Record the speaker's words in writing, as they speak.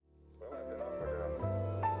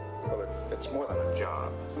It's more than a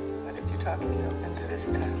job. How did you talk yourself into this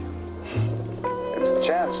time? It's a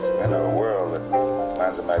chance to enter a world that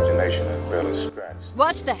man's imagination has barely scratched.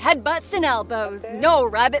 Watch the headbutts and elbows. No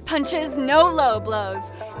rabbit punches, no low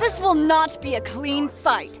blows. This will not be a clean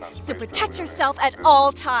fight, so protect yourself at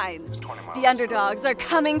all times. The underdogs are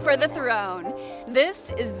coming for the throne.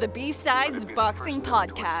 This is the B-Sides Boxing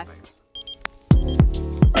Podcast.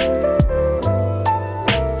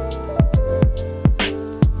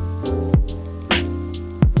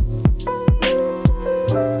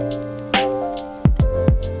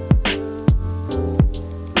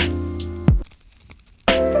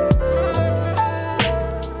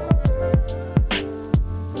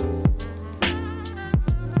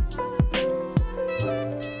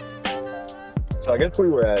 So I guess we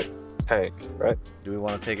were at Tank, right? Do we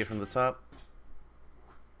want to take it from the top?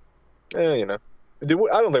 Yeah, you know. I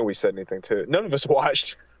don't think we said anything to it. None of us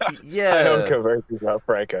watched. Yeah. Ioka versus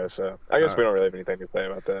Franco, so I guess we don't really have anything to say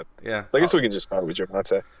about that. Yeah. So I guess we can just start with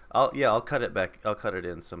Gervonta. I'll cut it back. I'll cut it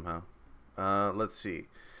in somehow. Let's see.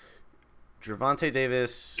 Gervonta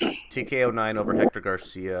Davis, TKO 9 over Hector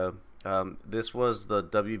Garcia. This was the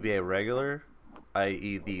WBA regular,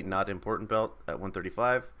 i.e. the not important belt at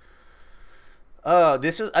 135.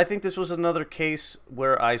 I think this was another case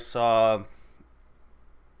where I saw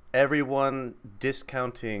everyone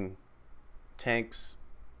discounting Tank's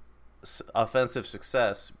offensive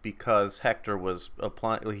success because Hector was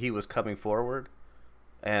he was coming forward,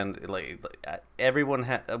 and like everyone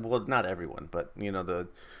not everyone, but you know the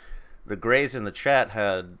Grays in the chat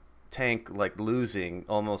had Tank like losing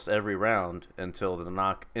almost every round until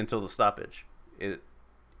the stoppage.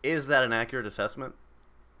 Is that an accurate assessment?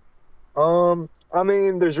 I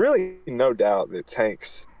mean, there's really no doubt that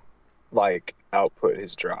Tank's like output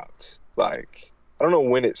has dropped. Like, I don't know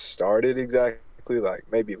when it started exactly. Like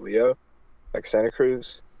maybe Leo, like Santa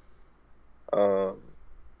Cruz. What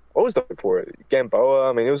was the for it? Gamboa.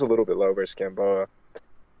 I mean, it was a little bit low versus Gamboa,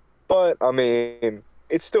 but I mean,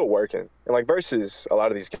 it's still working. And like versus a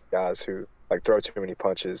lot of these guys who like throw too many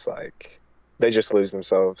punches, like they just lose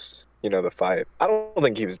themselves. You know, the fight. I don't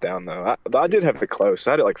think he was down, though. I did have it close.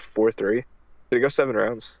 I had it like 4-3. Did it go 7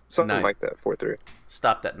 rounds? Something 9. like that, 4-3.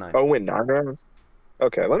 Stopped at 9. Oh, went 9 rounds?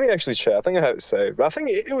 Okay, let me actually check. I think I have it saved. But I think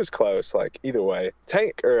it was close, like, either way.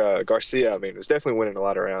 Tank or Garcia, I mean, was definitely winning a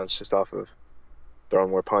lot of rounds just off of throwing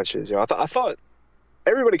more punches. You know, I thought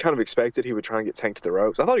everybody kind of expected he would try and get Tank to the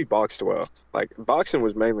ropes. I thought he boxed well. Like, boxing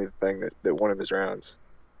was mainly the thing that won him his rounds.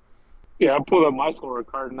 Yeah, I pulled up my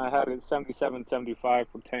scorecard and I had it 77-75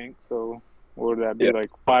 for Tank. So what would that be,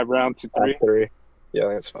 like 5 rounds to 3? 5-3. Yeah, I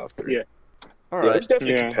think it's 5-3. Yeah. All Yeah, right. it was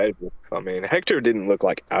definitely competitive. I mean, Hector didn't look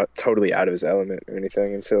like totally out of his element or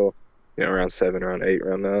anything until, you know, round 7, round 8,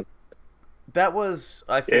 round 9. That was,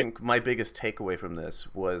 I think, my biggest takeaway from this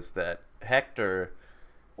was that Hector,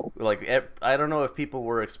 like, I don't know if people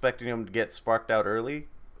were expecting him to get sparked out early,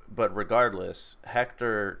 but regardless,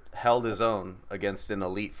 Hector held his own against an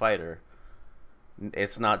elite fighter.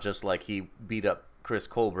 It's not just like he beat up Chris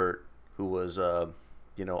Colbert, who was,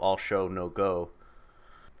 you know, all show no go.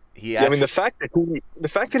 I mean, the fact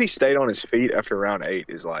that he stayed on his feet after round 8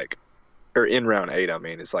 is like, or in round 8, I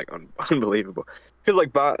mean, it's like unbelievable. Because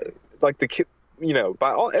like by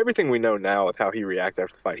everything we know now of how he reacted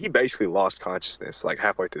after the fight, he basically lost consciousness like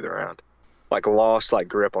halfway through the round, like lost like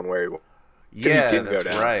grip on where he was. Yeah, he didn't that's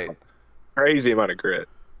go down. right. Like, crazy amount of grit.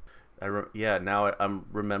 Now I'm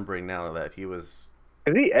remembering now that he was.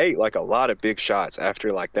 And he ate like a lot of big shots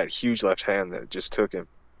after like that huge left hand that just took him.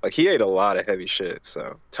 Like he ate a lot of heavy shit.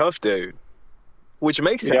 So tough dude, which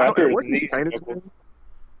makes it.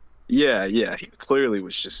 Yeah. He clearly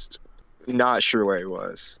was just not sure where he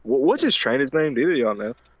was. What's his trainer's name? Do y'all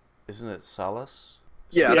know? Isn't it Salas?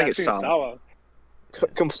 Yeah, I think it's Salas.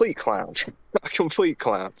 Complete clown. A complete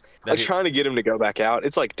clown. Like trying to get him to go back out.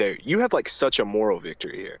 It's like, dude, you have like such a moral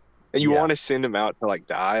victory here, and you want to send him out to like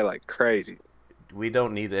die, like crazy. We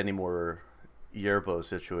don't need any more Yerbo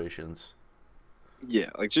situations. Yeah,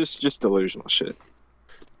 like just delusional shit.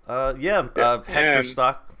 Hector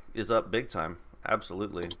stock is up big time.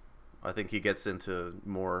 Absolutely. I think he gets into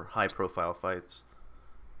more high-profile fights.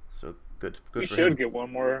 So good for him. He should get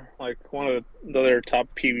one more, like one of the other top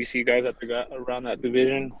PBC guys that they got around that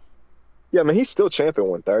division. Yeah, I mean, he's still champion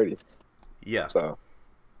 130. Yeah. So,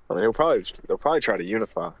 I mean, they'll probably try to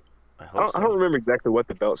unify. I don't remember exactly what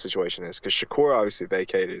the belt situation is because Shakur obviously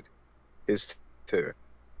vacated his too.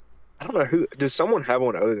 I don't know who. Does someone have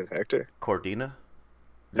one other than Hector? Cordina?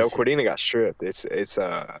 No, Cordina got stripped. It's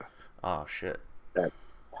oh shit.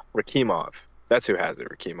 Rakimov. That's who has it,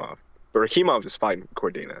 Rakimov. But Rakimov is fighting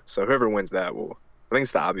Cordina, so whoever wins that will. I think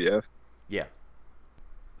it's the IBF. Yeah.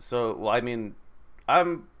 So, well, I mean,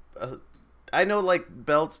 I'm. I know like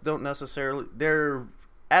belts don't necessarily. They're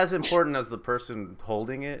as important as the person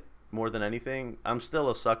holding it more than anything. I'm still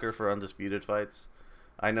a sucker for undisputed fights.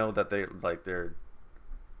 I know that they're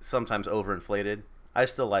sometimes overinflated. I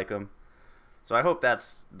still like them. So I hope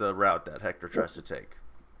that's the route that Hector tries to take.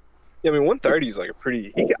 Yeah, I mean, 130 is like a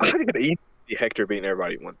pretty. I could easily see Hector beating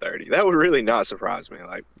everybody at 130. That would really not surprise me.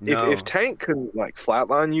 Like, if Tank couldn't like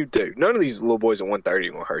flatline you, dude, none of these little boys at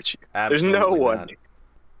 130 will hurt you. Absolutely There's no way. not.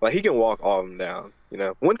 Like, he can walk all of them down.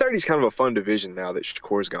 130 is kind of a fun division now that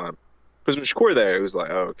Shakur's gone. Because when Shakur there, it was like,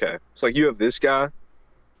 oh, okay. It's like you have this guy, and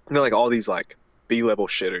then like all these like B-level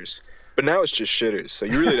shitters. But now it's just shitters, so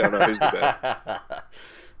you really don't know who's the best.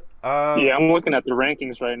 Yeah, I'm looking at the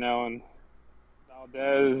rankings right now, and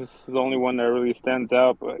Valdez is the only one that really stands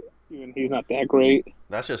out, but even he's not that great.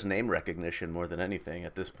 That's just name recognition more than anything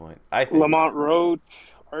at this point. I think. Lamont Roach,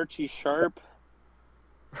 Archie Sharp.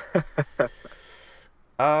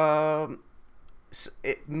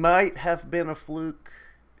 It might have been a fluke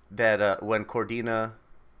that when Cordina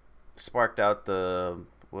sparked out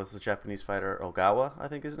what's the Japanese fighter, Ogawa, I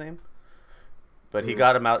think his name. But he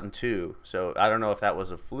got him out in 2, so I don't know if that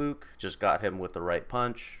was a fluke, just got him with the right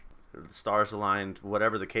punch, the stars aligned,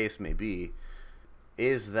 whatever the case may be.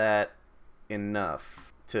 Is that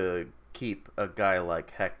enough to keep a guy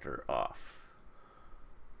like Hector off?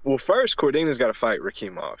 Well, first, Cordina's got to fight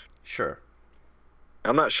Rakimov. Sure.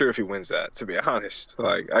 I'm not sure if he wins that, to be honest.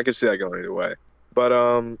 Like, I could see that going either way. But,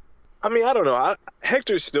 I mean, I don't know.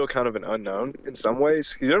 Hector's still kind of an unknown in some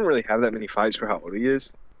ways. He doesn't really have that many fights for how old he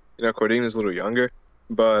is. Cordina's a little younger.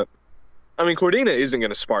 But, I mean, Cordina isn't going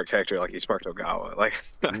to spark Hector like he sparked Ogawa. Like,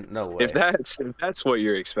 no way. If that's what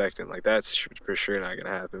you're expecting, like, that's for sure not going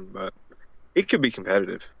to happen. But it could be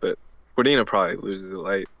competitive. But Cordina probably loses it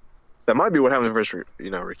late. That might be what happens versus,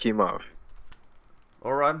 Rakimov.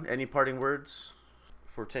 Oran, any parting words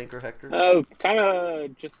for Tank or Hector? Kind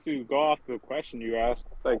of just to go off the question you asked,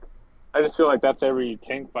 like, I just feel like that's every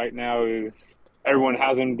Tank fight now is everyone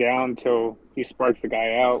has him down till he sparks the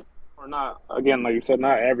guy out. Or not, again, like you said,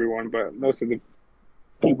 not everyone, but most of the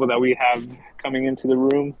people that we have coming into the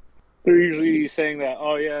room, they're usually saying that,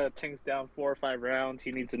 oh yeah, Tank's down 4 or 5 rounds,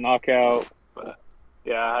 he needs a knockout. But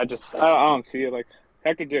yeah, I don't see it. Like,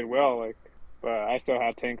 Hector did well, like, but I still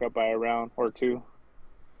have Tank up by a round or 2.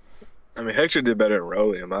 I mean, Hector did better than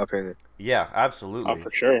Rolly, in my opinion. Yeah, absolutely. Oh, for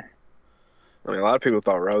sure. I mean, a lot of people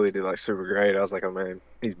thought Rolly did, like, super great. I was like, oh, man,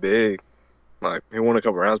 he's big. Like, he won a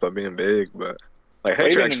couple rounds by being big, but, like,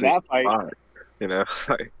 Hector actually in that fight,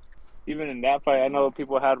 like, even in that fight, I know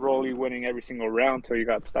people had Rolly winning every single round till he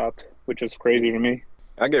got stopped, which is crazy to me.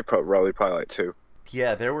 I gave Rolly probably, like, 2.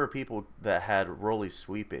 Yeah, there were people that had Rolly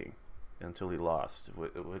sweeping until he lost,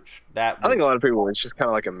 which I think a lot of people, it's just kind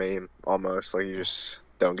of like a meme, almost. Like, you just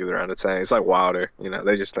don't give it around to Tank. It's like Wilder,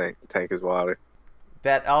 they just think Tank is Wilder.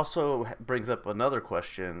 That also brings up another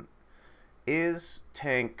question. Is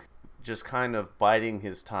Tank just kind of biding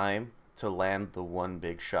his time to land the one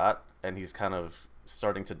big shot, and he's kind of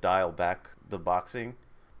starting to dial back the boxing?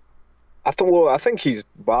 I think he's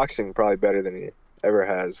boxing probably better than he ever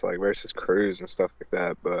has, like, versus Cruz and stuff like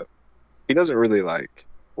that, but he doesn't really, like,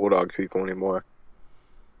 bulldog people anymore.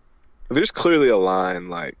 There's clearly a line,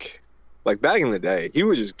 like back in the day, he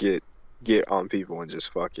would just get on people and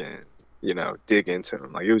just fucking, dig into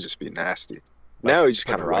them. Like, it would just be nasty. Like now he just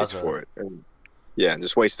kind of waits for it. And, yeah, and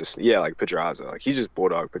just waits to, like Pedraza. Like, he's just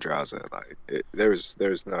bulldog Pedraza. Like, there's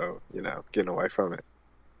no, getting away from it.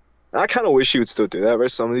 And I kind of wish he would still do that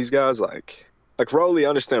versus some of these guys. Like Rolly, I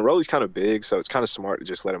understand. Rolly's kind of big, so it's kind of smart to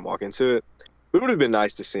just let him walk into it. But it would have been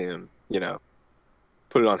nice to see him,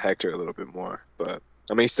 put it on Hector a little bit more. But,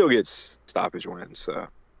 I mean, he still gets stoppage wins, so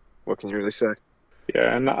what can you really say?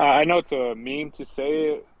 Yeah, and I know it's a meme to say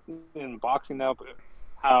it in boxing now, but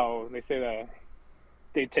how they say that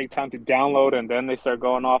they take time to download and then they start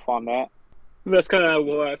going off on that. That's kind of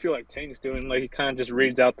what I feel like Tank's doing. Like, he kind of just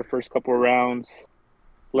reads out the first couple of rounds,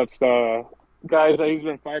 lets the guys that he's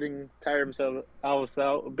been fighting tire himself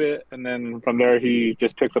out a bit, and then from there he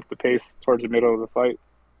just picks up the pace towards the middle of the fight.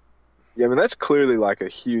 Yeah, I mean, that's clearly, like, a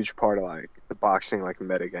huge part of, like, the boxing, like,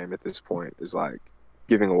 metagame at this point is, like,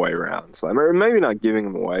 giving away rounds. Like, or maybe not giving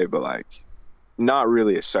them away, but, like, not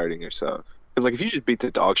really asserting yourself. Because, like, if you just beat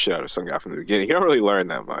the dog shit out of some guy from the beginning, you don't really learn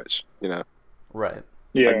that much, Right.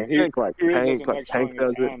 Yeah, Tank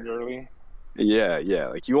does it. Early. Yeah.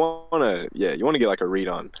 Like, you want to get, like, a read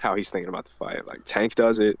on how he's thinking about the fight. Like, Tank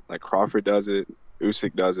does it. Like, Crawford does it.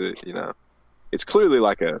 Usyk does it, It's clearly,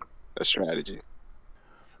 like, a strategy.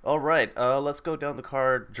 All right, let's go down the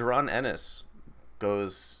card. Jarron Ennis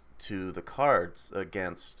goes to the cards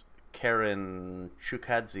against Karen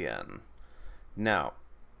Chukhadzian. Now,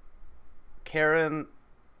 Karen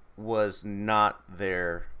was not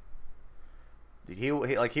there. He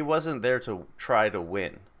wasn't there to try to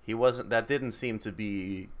win. He wasn't. That didn't seem to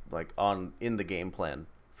be like in the game plan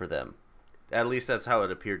for them. At least that's how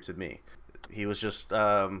it appeared to me. He was just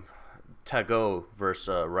Tago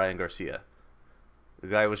versus Ryan Garcia. The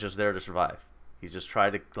guy was just there to survive. He just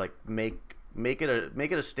tried to like make it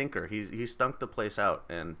a stinker. He stunk the place out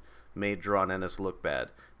and made Jarron Ennis look bad.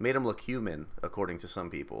 Made him look human, according to some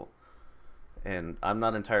people. And I'm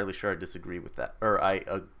not entirely sure I disagree with that.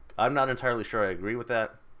 I'm not entirely sure I agree with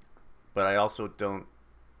that, but I also don't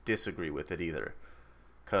disagree with it either.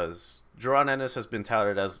 Because Jarron Ennis has been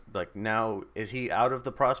touted as, like, now, is he out of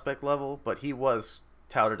the prospect level? But he was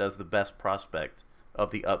touted as the best prospect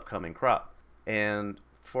of the upcoming crop. And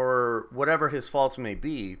for whatever his faults may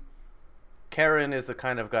be, Karen is the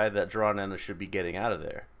kind of guy that Jarron Ennis should be getting out of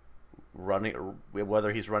there,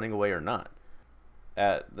 whether he's running away or not.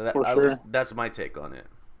 Least that's my take on it.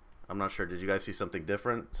 I'm not sure. Did you guys see something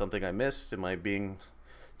different? Something I missed? Am I being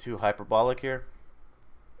too hyperbolic here?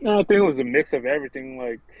 No, I think it was a mix of everything.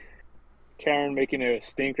 Like Karen making it a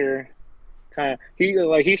stinker. Kind of,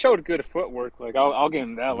 he showed good footwork. Like I'll give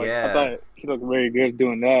him that. Like yeah. I thought he looked very good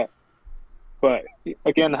doing that. But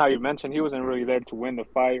again, how you mentioned, he wasn't really there to win the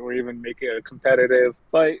fight or even make it a competitive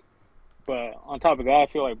fight. But on top of that, I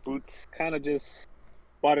feel like Boots kind of just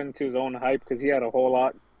bought into his own hype because he had a whole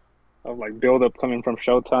lot of like build up coming from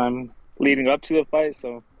Showtime leading up to the fight.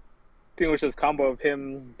 So I think it was just a combo of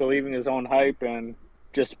him believing his own hype and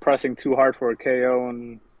just pressing too hard for a KO,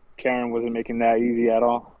 and Karen wasn't making that easy at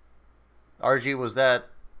all. RG,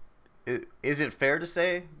 is it fair to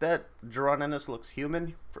say that Jarron Ennis looks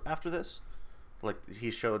human after this? Like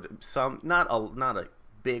he showed some, not a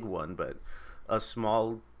big one, but a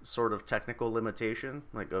small sort of technical limitation,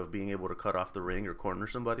 like of being able to cut off the ring or corner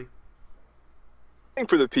somebody. I think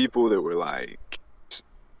for the people that were like,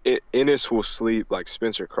 Ennis will sleep like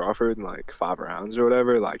Spencer Crawford in like 5 rounds or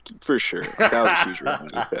whatever, like for sure. Like, that was a huge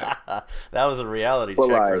reality check. That was a reality check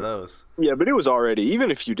for those. Yeah, but it was already, even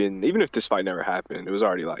if this fight never happened, it was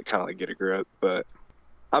already like kind of like get a grip. But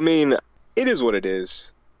I mean, it is what it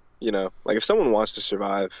is. You know, like if someone wants to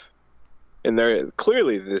survive, and they're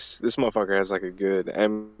clearly this motherfucker has like a good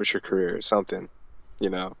amateur career or something, you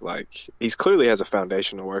know, like he's clearly has a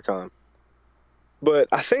foundation to work on. But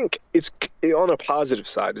I think it's on a positive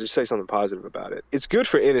side, to just say something positive about it. It's good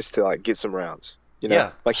for Ennis to like get some rounds, you know,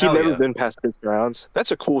 yeah, like he'd never been past 6 rounds.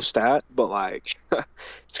 That's a cool stat, but like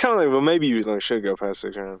it's kind of like, well, maybe you should go past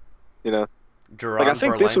 6 rounds, you know. Jarron like I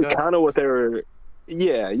think this was kind of what they were.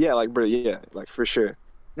 Yeah, like for sure.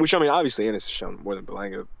 Which I mean, obviously Ennis has shown more than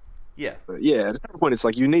Berlanga. Yeah. But yeah, at some point it's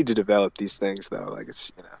like you need to develop these things though. Like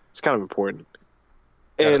it's, you know, it's kind of important.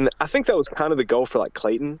 And I think that was kind of the goal for like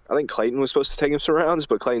Clayton. I think Clayton was supposed to take him some rounds,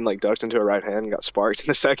 but Clayton like ducked into a right hand and got sparked in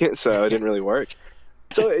the second, so it didn't really work.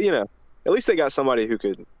 So, you know, at least they got somebody who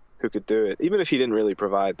could do it. Even if he didn't really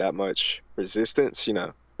provide that much resistance, you know,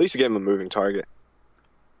 at least he gave him a moving target.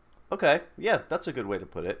 Okay. Yeah, that's a good way to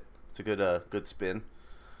put it. It's a good spin.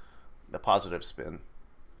 The positive spin.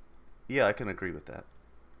 Yeah, I can agree with that.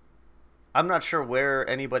 I'm not sure where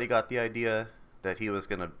anybody got the idea that he was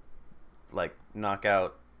going to like knock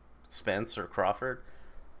out Spence or Crawford.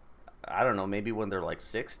 I don't know, maybe when they're like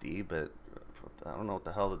 60, but I don't know what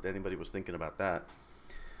the hell that anybody was thinking about that.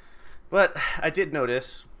 But I did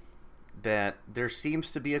notice that there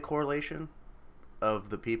seems to be a correlation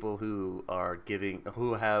of the people who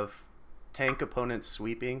have tank opponents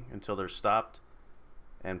sweeping until they're stopped,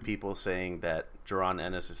 and people saying that Jarron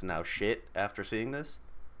Ennis is now shit after seeing this.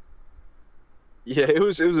 Yeah, it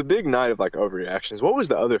was a big night of like overreactions. What was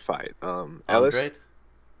the other fight? Ellis? Andrade?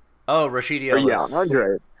 Oh, Rashidi Ellis. Yeah,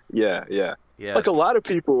 Andrade. Yeah. Like a lot of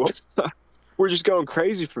people were just going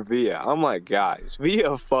crazy for Villa. I'm like, guys,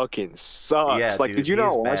 Villa fucking sucks. Yeah, like, dude, did you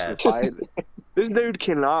not watch the fight? This dude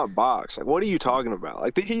cannot box. Like, what are you talking about?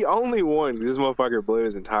 Like, he only won because this motherfucker blew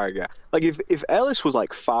his entire guy. Like, if Ellis was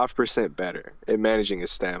like 5% better at managing his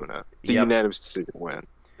stamina, it's a unanimous decision win.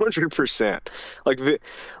 100%.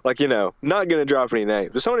 Like, you know, not gonna drop any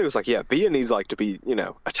names, but somebody was like, yeah, Villa needs like to be, you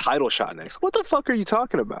know, a title shot next. What the fuck are you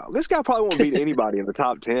talking about? This guy probably won't beat anybody in the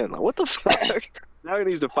top 10. Like, what the fuck? Now he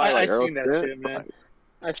needs to fight like Earl. I seen that shit, man.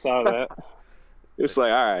 I saw that. It's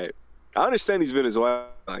like, all right, I understand he's Venezuelan,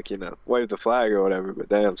 like, you know, wave the flag or whatever, but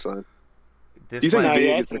damn, son. Do you think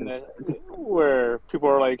I've seen that where people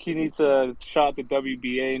are like, he needs a shot at the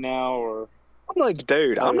WBA now, or I'm like,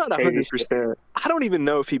 dude, I'm not 100%. I don't even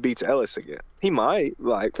know if he beats Ellis again. He might.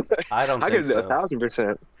 Like, I don't think get so.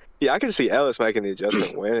 1,000%. Yeah, I can see Ellis making the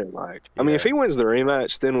adjustment winning. Like, I mean, if he wins the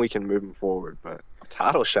rematch, then we can move him forward. But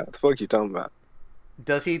title shot, the fuck you talking about?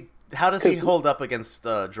 How does he hold up against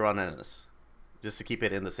Jarron Ennis? Just to keep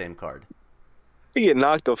it in the same card. He get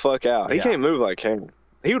knocked the fuck out. He can't move like him.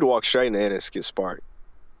 He would walk straight into Ennis, get sparked.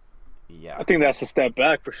 Yeah, I think that's a step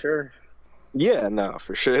back for sure. Yeah, no,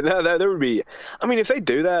 for sure. That there would be. I mean, if they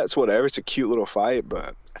do that, it's whatever. It's a cute little fight,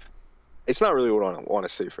 but it's not really what I want to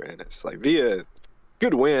see for Ennis. Like Via,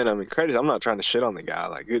 good win. I mean, credit. I'm not trying to shit on the guy.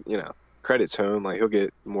 Like, good, credit to him. Like, he'll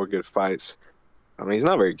get more good fights. I mean, he's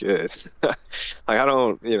not very good. Like, I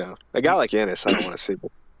don't, a guy like Ennis, I don't want to see.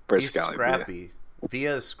 He's scrappy.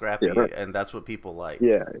 Via is scrappy, and that's what people like.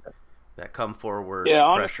 Yeah. That come forward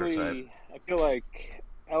pressure honestly, type. I feel like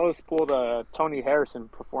Ellis pulled a Tony Harrison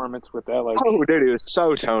performance with that. Like, oh, dude, it was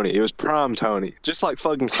so Tony. It was prime Tony. Just like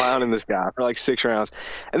fucking clowning this guy for like 6 rounds.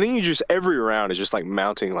 And then every round is just like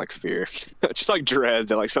mounting like fear. Just like dread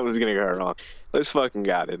that like something's going to go wrong. This fucking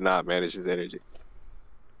guy did not manage his energy.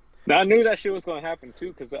 Now, I knew that shit was going to happen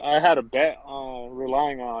too because I had a bet on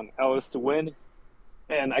relying on Ellis to win.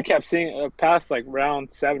 And I kept seeing past like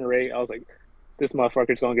round 7 or 8, I was like, this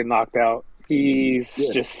motherfucker's going to get knocked out. He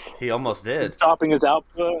almost did. Stopping his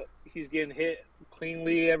output. He's getting hit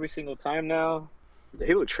cleanly every single time now.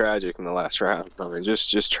 He looked tragic in the last round. I mean,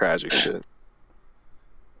 just tragic shit.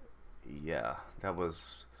 Yeah, that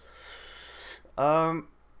was...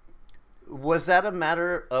 was that a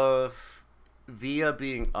matter of Via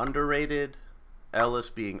being underrated, Ellis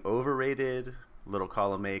being overrated, little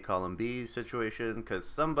column A, column B situation?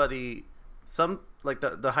 Because the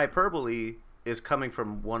hyperbole is coming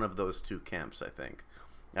from one of those two camps, I think.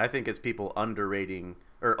 I think it's people underrating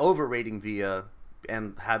or overrating Via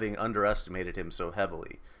and having underestimated him so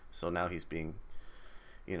heavily. So now he's being,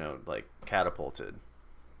 catapulted.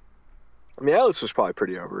 I mean, Ellis was probably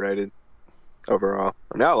pretty overrated overall.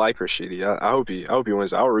 I mean, I like Rashidi. I hope he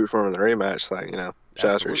wins. I'll root for him in the rematch. Like,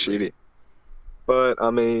 shout out to Rashidi. But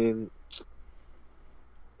I mean,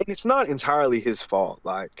 it's not entirely his fault.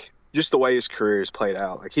 Like, just the way his career is played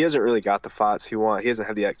out. Like, he hasn't really got the fights he wants. He hasn't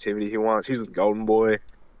had the activity he wants. He's with Golden Boy.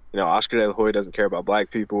 Oscar De La Hoya doesn't care about black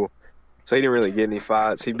people. So he didn't really get any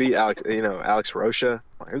fights. He beat Alex Rocha.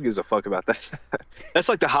 Like, who gives a fuck about that? That's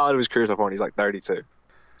like the highlight of his career so far, and he's like 32.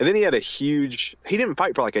 And then he had he didn't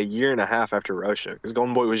fight for like a year and a half after Rocha because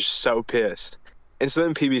Golden Boy was just so pissed. And so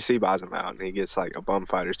then PBC buys him out, and he gets like a bum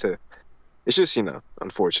fighter too. It's just,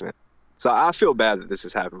 unfortunate. So I feel bad that this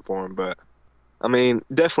has happened for him, but I mean,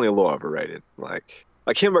 definitely a little overrated. Like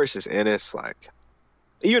him versus Ennis, like,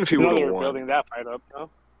 even if he would have won. Building that fight up, though.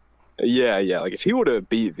 Yeah. Like, if he would have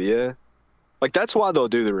beat Via, like, that's why they'll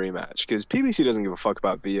do the rematch, because PBC doesn't give a fuck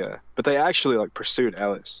about Via, but they actually, like, pursued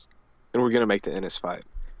Ellis, and we're going to make the Ennis fight.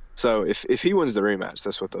 So if he wins the rematch,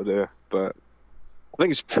 that's what they'll do. But I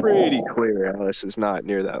think it's pretty clear Ellis is not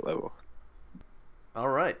near that level. All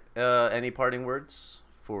right. Any parting words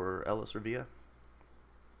for Ellis or Via?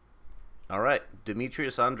 All right,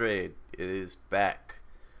 Demetrius Andrade is back.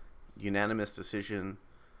 Unanimous decision,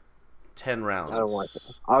 10 rounds. I don't watch it.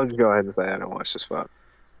 I'll just go ahead and say I don't watch this fight.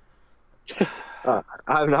 I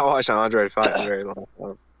have not watched an Andrade fight in a very long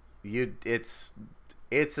time.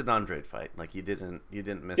 It's an Andrade fight. Like, you didn't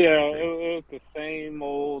miss anything. It was the same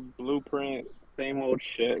old blueprint, same old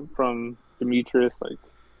shit from Demetrius. Like,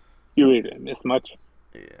 you really didn't miss much.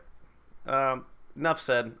 Yeah. Enough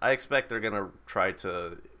said. I expect they're gonna try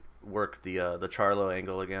to work the Charlo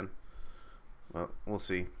angle again. Well, we'll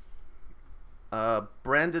see.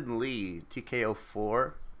 Brandun Lee TKO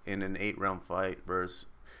 4 in an 8-round fight versus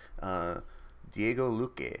Diego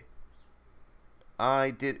Luque.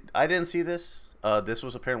 I didn't see this. This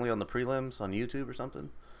was apparently on the prelims on YouTube or something.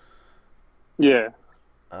 Yeah.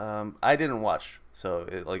 I didn't watch. So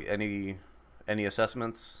any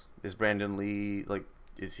assessments? Is Brandun Lee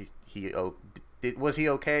was he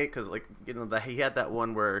okay? Because he had that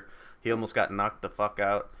one where he almost got knocked the fuck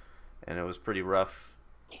out, and it was pretty rough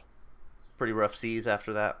seas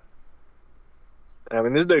after that. I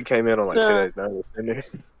mean, this dude came in on like 2 days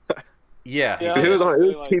notice. Yeah, it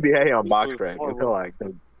was TBA on box break until like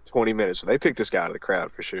 20 minutes. So they picked this guy out of the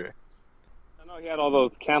crowd for sure. I know he had all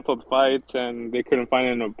those canceled fights, and they couldn't find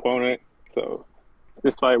an opponent. So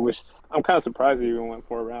this fight I'm kind of surprised he even went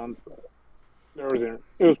 4 rounds. But it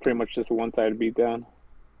was pretty much just a one-sided beatdown.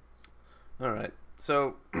 All right.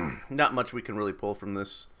 So, not much we can really pull from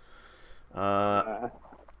this. Vito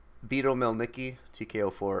Mielnicki,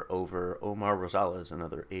 TKO 4 over Omar Rosales,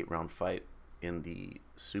 another 8-round fight in the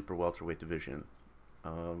super welterweight division.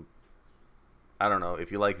 I don't know. If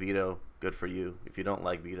you like Vito, good for you. If you don't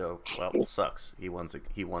like Vito, well, it sucks. He won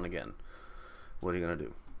again. What are you going to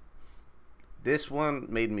do? This one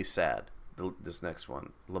made me sad. This next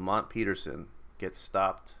one. Lamont Peterson gets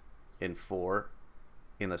stopped in 4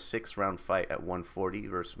 in a 6-round fight at 140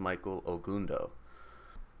 versus Michael Ogundo.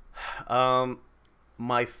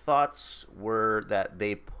 My thoughts were that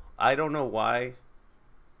I don't know why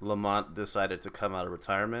Lamont decided to come out of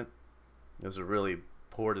retirement. It was a really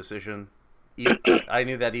poor decision. I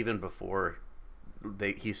knew that even before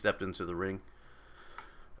he stepped into the ring.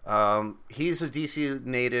 He's a DC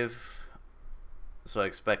native, so I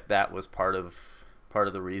expect that was part of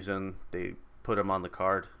the reason they put him on the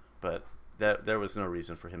card. But there was no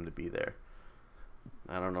reason for him to be there.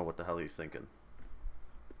 I don't know what the hell he's thinking.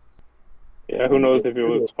 Yeah, who knows if it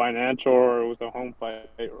was financial or it was a home fight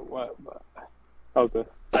or what. But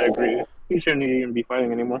I agree. He shouldn't even be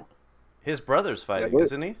fighting anymore. His brother's fighting,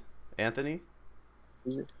 isn't he? Anthony?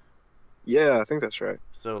 Yeah, I think that's right.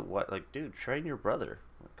 So what? Like, dude, train your brother.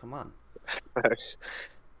 Like, come on.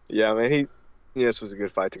 Yeah, man, this was a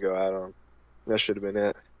good fight to go out on. That should have been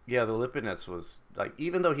it. Yeah, the Lipinets was, like,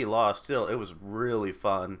 even though he lost, still, it was really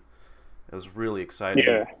fun. It was really exciting.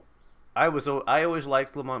 Yeah. I always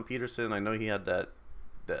liked Lamont Peterson. I know he had that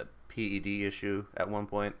PED issue at one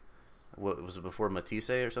point. What was it, before Matisse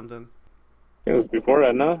or something? It was before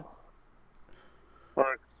that, no?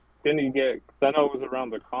 Or didn't he get? Cause I know it was around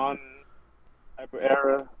the Khan type of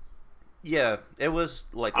era. Yeah, it was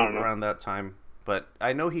like around that time. But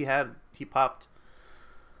I know he popped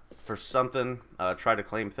for something. Tried to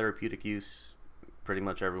claim therapeutic use. Pretty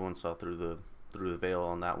much everyone saw through the veil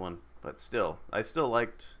on that one. But still, I still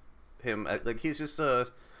liked him. Like, he's just I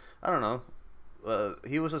don't know.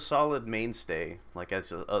 He was a solid mainstay, like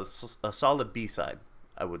as a solid B-side,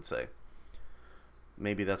 I would say.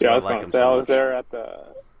 Maybe that's why I like him so much. I was there at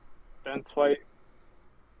the fence fight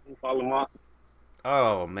in Lamont.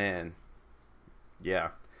 Oh, man. Yeah.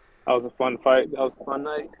 That was a fun fight. That was a fun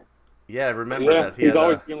night. Yeah, I remember that. He's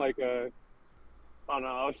always been like a... Oh, no,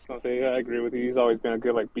 I was just going to say, yeah, I agree with you. He's always been a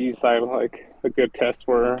good, like, B-side, like, a good test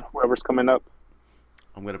for whoever's coming up.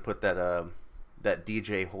 I'm going to put that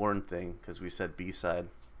DJ Horn thing, because we said B-side.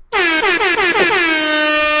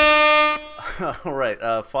 All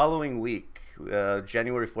right, following week,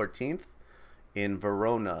 January 14th, in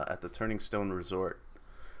Verona at the Turning Stone Resort,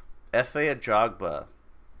 F.A. Ajagba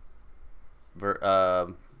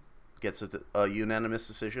gets a unanimous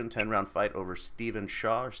decision, 10-round fight over Stephen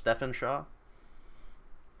Shaw.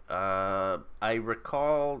 I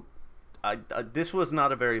recall, this was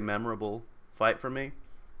not a very memorable fight for me.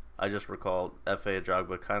 I just recall F.A.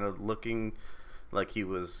 Ajagba kind of looking like he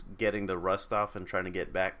was getting the rust off and trying to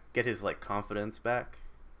get his like confidence back,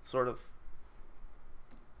 sort of.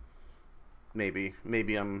 Maybe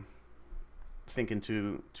I'm thinking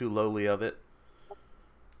too lowly of it.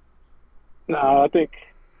 No, I think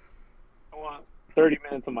I want 30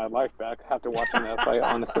 minutes of my life back after watching that fight,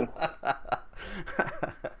 honestly.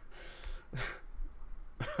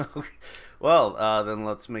 Well, then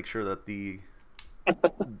let's make sure that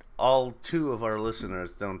all 2 of our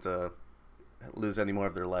listeners don't lose any more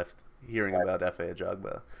of their life hearing about F.A.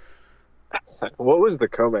 Ajagba. What was the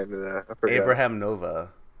co-main to that? I forgot. Abraham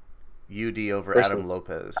Nova, UD over Adam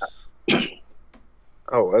Lopez.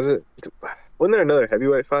 Oh, was it? Wasn't there another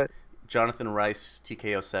heavyweight fight? Jonathan Rice,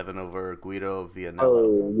 TKO 7 over Guido Vianello.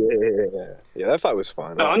 Oh, yeah. That fight was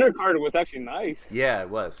fun. The undercard was actually nice. Yeah, it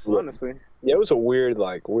was. Honestly. Yeah, it was a weird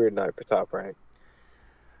night for Top Rank.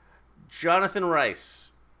 Jonathan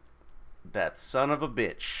Rice, that son of a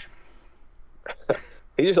bitch.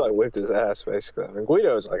 He just like whipped his ass, basically. I mean,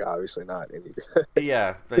 Guido's like obviously not any good.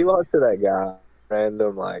 Yeah. He lost to that guy,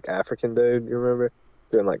 random like African dude, you remember?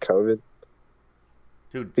 During like COVID.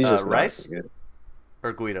 Dude, he's just Rice?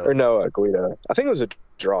 Or Guido? Or no, Guido. I think it was a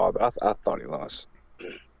draw, but I thought he lost.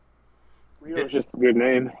 Guido's just a good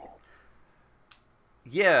name.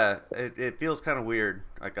 Yeah, it feels kind of weird.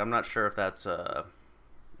 Like, I'm not sure if that's a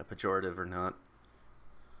pejorative or not.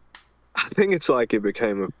 I think it's like it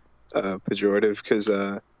became a pejorative because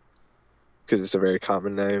it's a very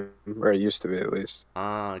common name, or it used to be at least.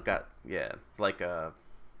 It's like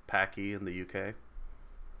Packy in the UK.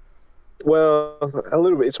 Well, a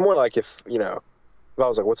little bit. It's more like if I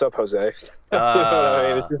was like, "What's up, Jose?" You know what I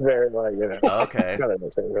mean? It's just very like Okay. Kind of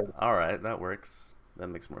the same, right? All right, that works. That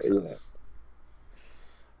makes more sense.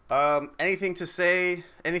 Yeah.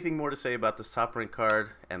 Anything more to say about this Top Rank card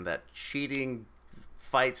and that cheating,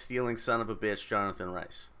 fight-stealing son of a bitch, Jonathan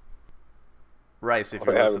Rice? Rice, if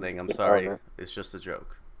you're listening, I'm sorry. It's just a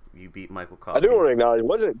joke. You beat Michael Coffey. I do want to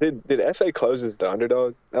acknowledge, did FA close as the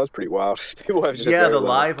underdog? That was pretty wild. People have just the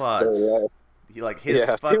live odds. Like his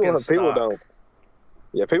fucking stock. People don't.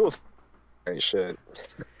 Yeah, people ain't shit.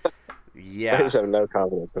 Yeah. They just have no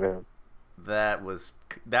confidence in him. That was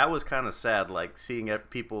kind of sad, like seeing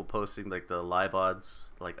people posting like the live odds,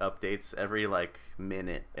 like updates every like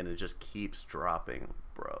minute, and it just keeps dropping,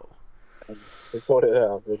 bro. They put it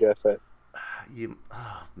out. They got that.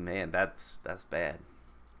 Oh man, that's bad.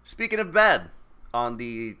 Speaking of bad, on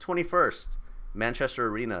the 21st, Manchester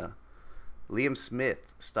Arena, Liam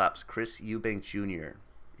Smith stops Chris Eubank Jr.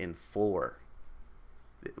 in 4.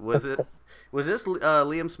 Was this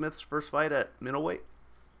Liam Smith's first fight at middleweight?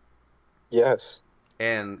 Yes.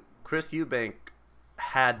 And Chris Eubank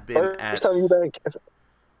had been first time Eubank.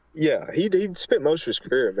 Yeah, he'd spent most of his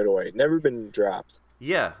career at middleweight. Never been dropped.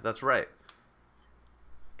 Yeah, that's right.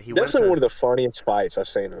 He Definitely one of the funniest fights I've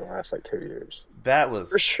seen in the last like 2 years. That was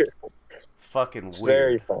for sure. Fucking it's weird.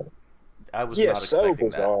 Very funny. I was not expecting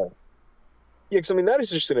bizarre. that. Yeah, because I mean that is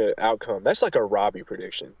just an outcome. That's like a Robbie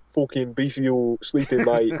prediction. Fucking beefy old sleeping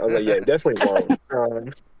mate. I was like, yeah, definitely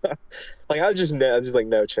wrong. Like I just like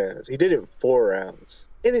no chance. He did it in 4 rounds,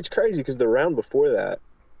 and it's crazy because the round before that,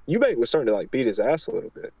 Eubank was starting to like beat his ass a little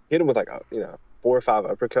bit. Hit him with like 4 or 5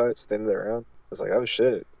 uppercuts at the end of the round. I was like, oh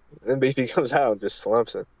shit. And then Beefy comes out and just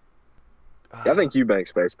slumps him. I think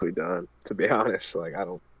Eubank's basically done, to be honest. Like, I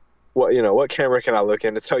don't... What camera can I look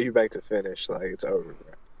in to tell Eubank to finish? Like, it's over,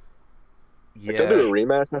 bro. Yeah. Like, they'll do a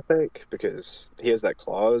rematch, I think, because he has that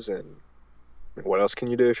clause, and what else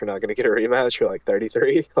can you do if you're not going to get a rematch? You're like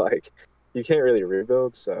 33. Like, you can't really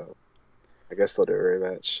rebuild, so I guess they'll do a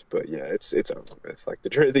rematch. But, yeah, it's over with. Like, the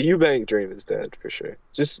Eubank dream is dead, for sure.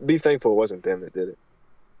 Just be thankful it wasn't Ben that did it.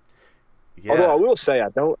 Yeah. Although I will say,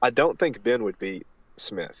 I don't think Ben would beat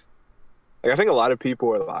Smith. Like, I think a lot of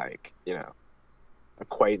people are like,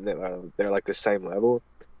 equating that they're like the same level.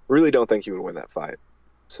 Really don't think he would win that fight.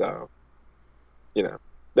 So,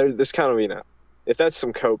 there's kind of, if that's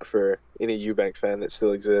some cope for any Eubank fan that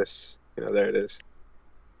still exists, there it is.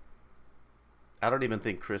 I don't even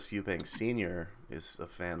think Chris Eubank Sr. is a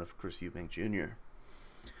fan of Chris Eubank Jr.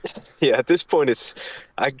 Yeah, at this point,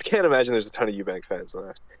 I can't imagine there's a ton of Eubank fans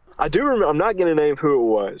left. I do remember, I'm not going to name who it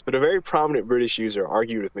was, but a very prominent British user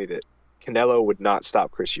argued with me that Canelo would not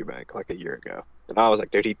stop Chris Eubank like a year ago. And I was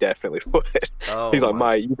like, dude, he definitely would. Oh, he's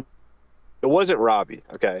like, it wasn't Robbie,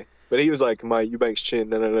 okay? But he was like, Eubank's chin,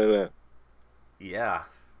 no. Yeah.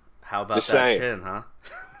 How about just that saying. chin, huh?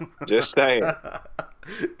 Just saying.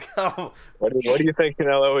 What do you think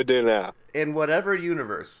Canelo would do now? In whatever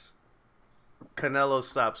universe, Canelo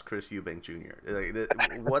stops Chris Eubank Jr.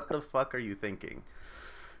 Like, what the fuck are you thinking?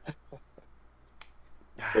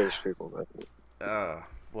 British people, man.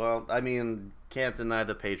 Well, I mean, can't deny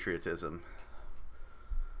the patriotism.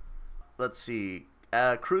 Let's see.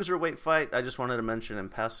 Cruiserweight fight, I just wanted to mention in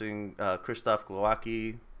passing, Krzysztof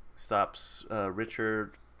Glowacki stops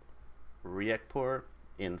Richard Riekpour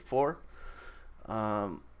in 4.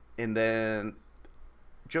 And then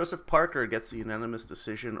Joseph Parker gets the unanimous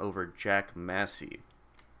decision over Jack Massey.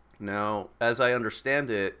 Now, as I understand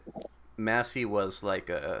it, Massey was like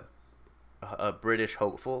a British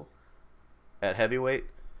hopeful at heavyweight,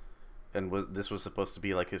 and this was supposed to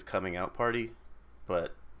be like his coming out party,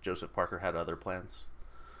 but Joseph Parker had other plans.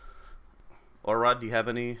 Rod, do you have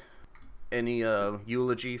any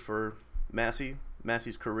eulogy for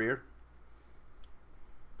Massey's career?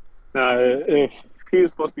 If he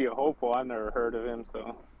was supposed to be a hopeful, I've never heard of him,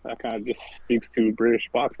 so that kind of just speaks to British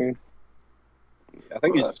boxing. I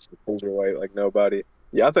think he's just a cruiserweight like nobody.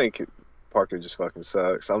 Yeah, I think Parker just fucking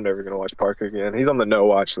sucks. I'm never gonna watch Parker again. He's on the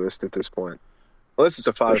no-watch list at this point, unless it's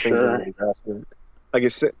a fight of things that happen. Like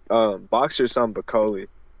it's Boxer some Bacoli.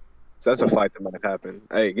 So that's a fight that might happen.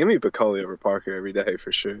 Hey, give me Bacoli over Parker every day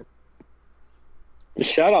for sure.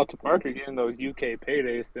 Shout out to Parker getting those UK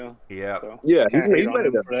paydays still. Yeah. So, yeah, he's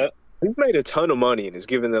made a ton of money and has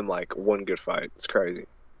given them like one good fight. It's crazy.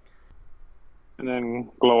 And then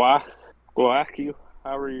Glowacki,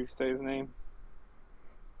 however you say his name.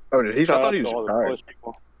 Oh, did he? I thought he was retired.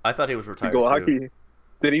 I thought he was retired too.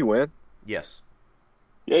 Did he win? Yes.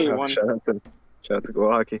 Yeah, he won. Shout out to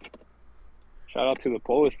Glowacki. Shout out to the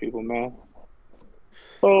Polish people, man.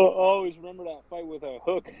 Oh, I always remember that fight with a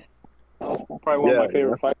hook. Probably one of my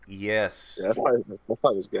favorite fights. Yes. Yeah, that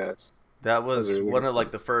fight was gas. That was really one of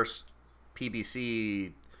like the first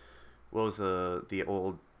PBC. What was the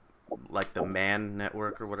old like the Man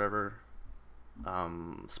Network or whatever?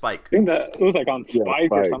 Spike. I think that it was like on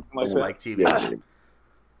Spike or something like Spike that. TV. Yeah.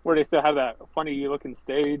 Where they still have that funny looking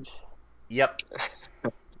stage. Yep.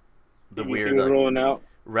 The weird rolling out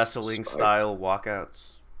wrestling style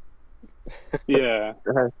walkouts. Yeah.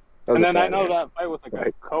 And then I know that fight was like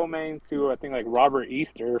a co-main to I think like Robert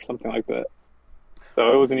Easter or something like that.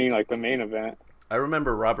 So it wasn't even like the main event. I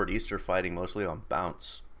remember Robert Easter fighting mostly on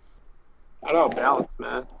bounce. I don't bounce,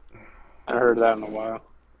 man. I heard that in a while.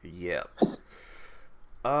 Yeah.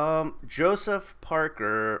 Joseph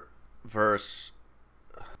Parker versus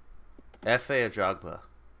F.A. Ajagba.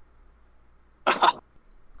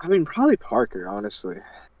 I mean, probably Parker, honestly.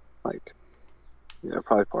 Like, yeah,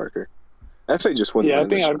 probably Parker. FA just wouldn't. Yeah, I win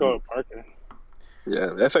think this I'd go one. with Parker.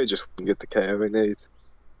 Yeah, FA just wouldn't get the KO he needs. To be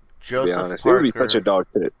Joseph honest, Parker. it would be such a dog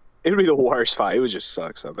shit. It would be the worst fight. It would just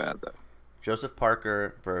suck so bad though. Joseph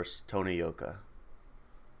Parker versus Tony Ioka.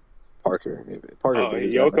 Parker. Parker. Oh,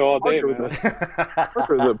 Ioka all day, man.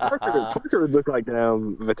 Parker would look like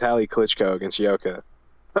Vitaly Klitschko against Ioka.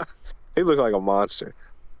 He looked like a monster.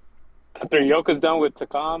 After Ioka's done with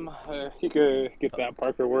Takam, he could get that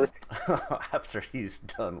Parker work. After he's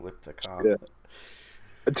done with Takam.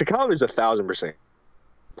 Yeah. Takam is 1,000%.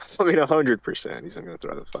 I mean, 100%. He's not going to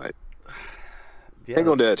throw the fight. Yeah. He ain't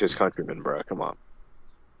going to do that to his countrymen, bro. Come on.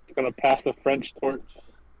 He's gonna pass the French torch.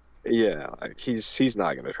 Yeah, like he's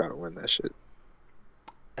not going to try to win that shit.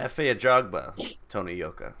 F.A. Ajagba, Tony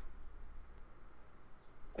Ioka.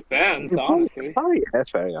 Depends, honestly. Probably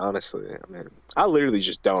FA, honestly. I mean, I literally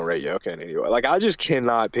just don't rate Ioka in any way. Like, I just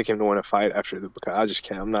cannot pick him to win a fight after the Bukai. I just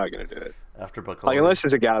can't. I'm not going to do it. After Bukai. Like, unless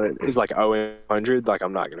it's a guy that is like 0-100, like,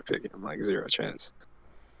 I'm not going to pick him. Like, zero chance.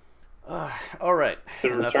 All right. The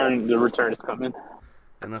return is coming.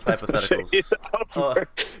 Enough hypotheticals. It's over.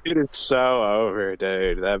 It is so over,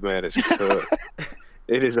 dude. That man is cooked.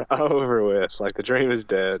 It is over with. Like, the dream is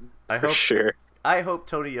dead. Sure. I hope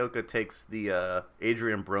Tony Ioka takes the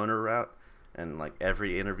Adrian Broner route, and like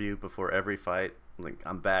every interview before every fight, like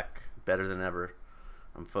I'm back better than ever.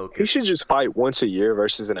 I'm focused. He should just fight once a year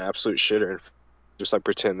versus an absolute shitter and just like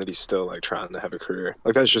pretend that he's still like trying to have a career.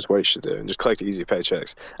 Like that's just what he should do and just collect easy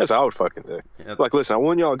paychecks. That's what I would fucking do. Yeah. Like, listen, I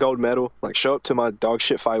won y'all a gold medal. Like, show up to my dog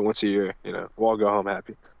shit fight once a year. You know, we'll all go home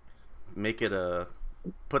happy. Make it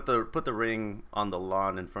put the ring on the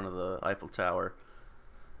lawn in front of the Eiffel Tower.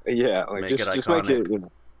 Yeah, like just make it, you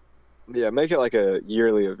know, yeah, make it like a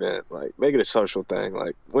yearly event. Like, make it a social thing.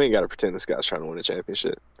 Like, we ain't got to pretend this guy's trying to win a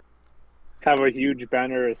championship. Have a huge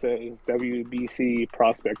banner that says WBC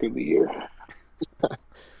Prospect of the Year.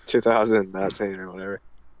 2019 or whatever.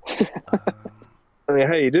 I mean,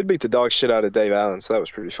 hey, he did beat the dog shit out of Dave Allen, so that was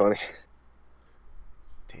pretty funny.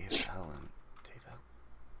 Dave Allen.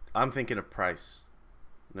 I'm thinking of Price.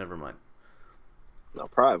 Never mind. No,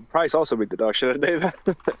 Price also beat the dog shit out of Dave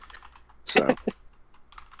Allen. So,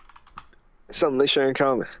 something they share in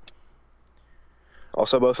common.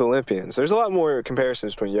 Also, both Olympians. There's a lot more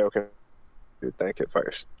comparisons between Ioka and you would think at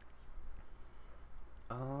first.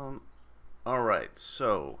 All right.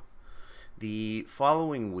 So, the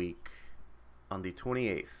following week, on the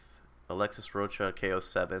 28th, Alexis Rocha KO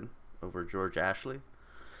 7 over George Ashley.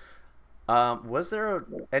 Was there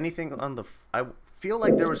anything on the? I feel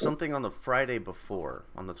like there was something on the Friday before,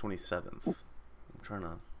 on the 27th. I'm trying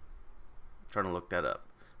to look that up.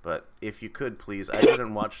 But if you could, please. I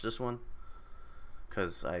didn't watch this one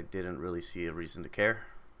because I didn't really see a reason to care.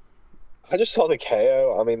 I just saw the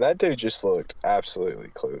KO. I mean, that dude just looked absolutely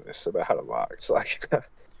clueless about how to box. Like,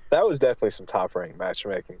 that was definitely some top-ranked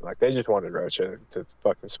matchmaking. Like, they just wanted Rocha to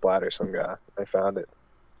fucking splatter some guy. They found it.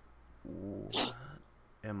 What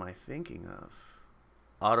am I thinking of?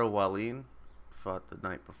 Otto Wallin fought the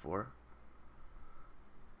night before.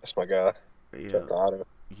 That's my guy. Yeah. That's Otto.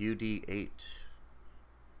 UD8.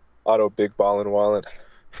 Otto Big Ballin' Wallin.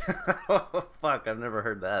 Oh, fuck. I've never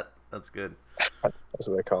heard that. That's good. That's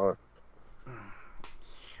what they call him.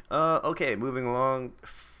 Okay, moving along.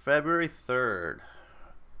 February 3rd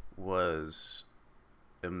was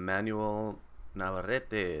Emmanuel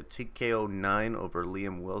Navarrete, TKO 9 over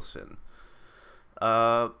Liam Wilson.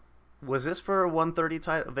 Was this for a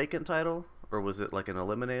 130 vacant title, or was it like an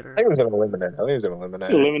eliminator? I think it was an eliminator.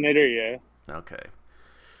 Eliminator, yeah. Okay.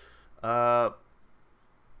 I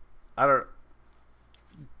don't.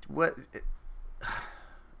 What?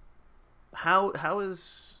 How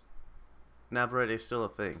is Navarrete still a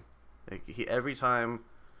thing? Like every time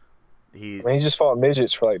he. I mean, he just fought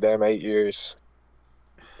midgets for like damn 8 years.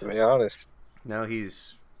 To be honest. Now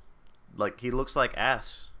he's like he looks like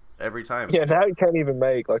ass every time. Yeah, now he can't even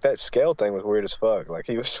make like that scale thing was weird as fuck. Like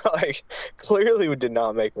he was like clearly did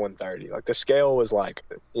not make 130. Like the scale was like,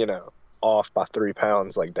 you know, off by 3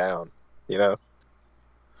 pounds, like down. You know.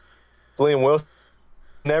 Liam Wilson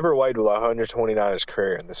never weighed with 129 in his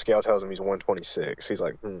career, and the scale tells him he's 126. He's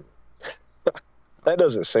like, that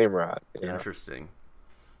doesn't seem right. You know? Interesting.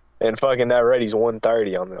 And fucking Navarrete's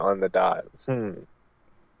 130 on the dot. Good,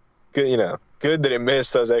 you know, good that it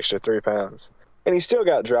missed those extra 3 pounds. And he still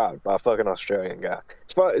got dropped by a fucking Australian guy.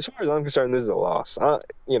 As far as I'm concerned, this is a loss.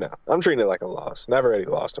 I'm treating it like a loss. Navarrete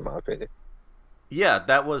lost, in my opinion. Yeah,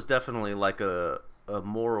 that was definitely like a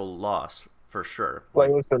moral loss for sure.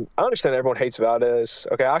 Like, listen, I understand everyone hates Valdez.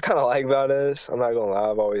 Okay, I kind of like Valdez. I'm not gonna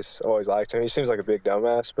lie. I've always liked him. He seems like a big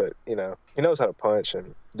dumbass, but he knows how to punch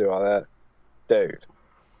and do all that. Dude,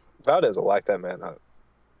 Valdez will light that man up.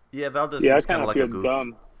 Yeah, Valdez Yeah, I seems kind kind of of like a feel goof.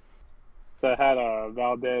 dumb. So I had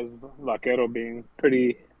Valdez Vaquero being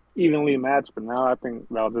pretty evenly matched, but now I think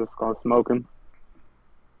Valdez is gonna smoke him.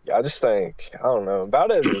 Yeah, I just think, I don't know.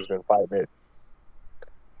 Valdez has been fighting it.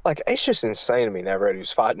 Like, it's just insane to me never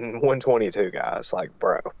who's fighting 122 guys. Like,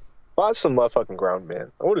 bro, fight some motherfucking grown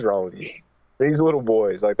men. What is wrong with you? These little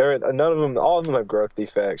boys, like, none of them, all of them have growth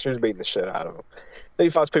defects. You're just beating the shit out of them. Then he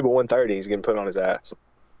fights people 130, he's getting put on his ass.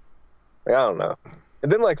 Like, I don't know.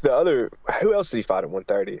 And then, like, who else did he fight at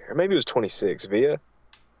 130? Or maybe it was 26.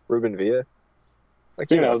 Ruben Villa. Like,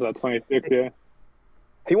 I think that was at 26, yeah.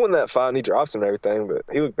 He won that fight and he dropped him and everything, but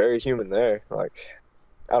he looked very human there. Like,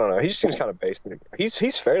 I don't know. He just seems kind of basic.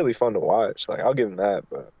 He's fairly fun to watch. Like, I'll give him that,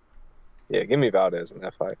 but yeah, give me Valdez in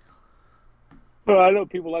that fight. Well, I know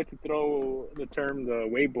people like to throw the term the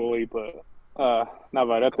weight bully, but not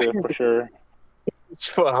Valdez for sure. It's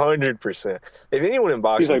 100%. If anyone in He's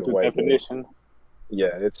boxing like is a the weight bully, definition.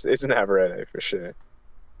 yeah, it's Navarrete for sure.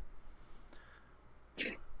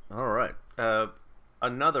 All right.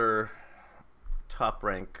 Another top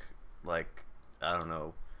rank, like, I don't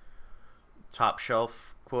know, top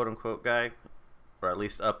shelf, quote unquote, guy, or at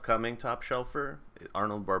least upcoming top shelfer,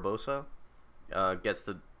 Arnold Barbosa, gets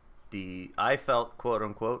the I felt, quote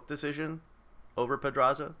unquote, decision over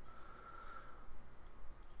Pedraza.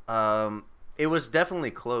 It was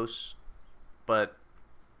definitely close, but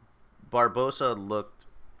Barbosa looked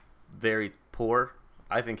very poor.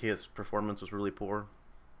 I think his performance was really poor.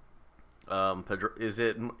 Is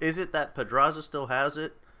it that Pedraza still has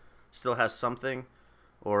something,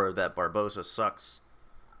 or that Barbosa sucks,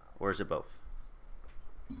 or is it both?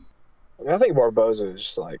 I think Barbosa is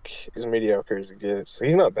just like as mediocre as it gets.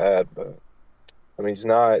 He's not bad, but I mean he's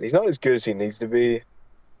not as good as he needs to be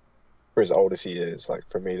for as old as he is. Like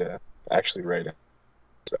for me to actually rate him,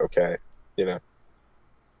 it's okay, And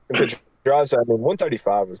Pedraza, I mean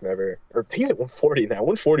 135 was never, or he's at 140 now.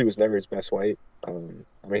 140 was never his best weight. I mean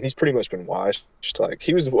he's pretty much been washed. Like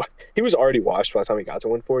he was already washed by the time he got to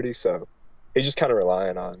 140, so he's just kind of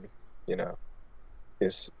relying on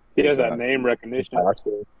his. He has that name recognition.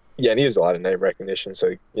 Yeah, and he has a lot of name recognition.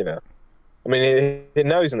 So, I mean,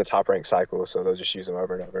 now he's in the top rank cycle, so they'll just use him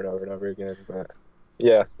over and over and over and over again. But,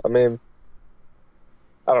 yeah, I mean,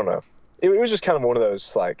 I don't know. It was just kind of one of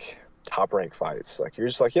those, like, top rank fights. Like, you're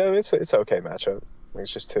just like, yeah, it's an okay matchup. Like,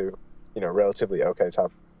 it's just two, relatively okay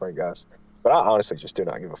top rank guys. But I honestly just do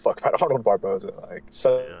not give a fuck about Arnold Barbosa. Like,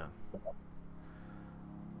 so.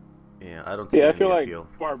 Yeah, I don't see I feel appeal.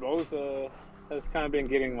 Like Barbosa has kind of been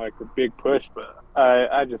getting like a big push, but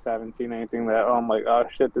I just haven't seen anything that I'm like, oh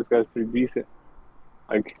shit, this guy's pretty decent.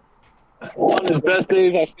 Like on his best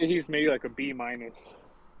days, I think he's maybe like a B-.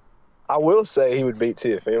 I will say he would beat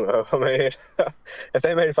Teofimo. I mean, if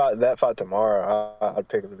they made that fight tomorrow, I'd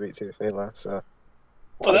pick him to beat Teofimo. So,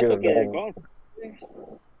 well, that's what they're going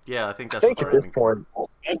for. Yeah, I think that's at this point.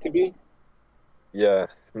 Meant to be. Yeah,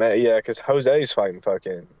 man. Yeah, because Jose's fighting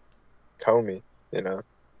fucking Comey.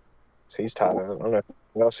 So he's tied up. I don't know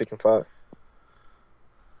what else he can fight.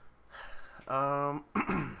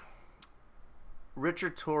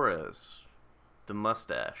 Richard Torres, the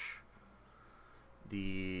mustache,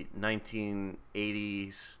 the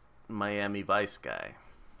 1980s Miami Vice guy.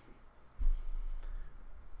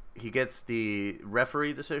 He gets the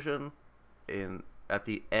referee decision at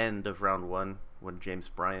the end of round 1 when James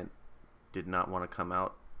Bryant did not want to come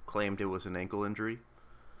out, claimed it was an ankle injury.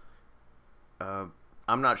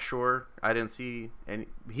 I'm not sure. I didn't see any.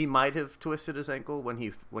 He might have twisted his ankle when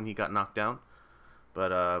he got knocked down,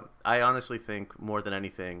 but I honestly think more than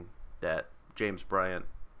anything that James Bryant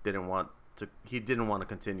didn't want to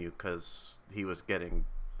continue because he was getting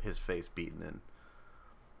his face beaten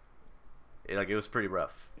in. It was pretty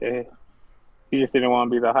rough. Yeah, he just didn't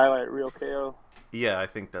want to be the highlight reel KO. Yeah, I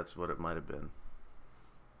think that's what it might have been.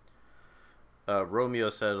 Romeo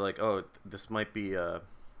said "Oh, this might be."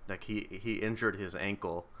 Like he injured his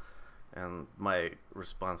ankle, and my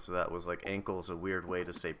response to that was ankle is a weird way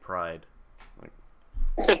to say pride.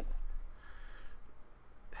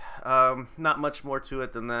 Not much more to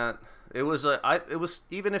it than that. It was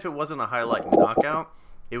even if it wasn't a highlight knockout,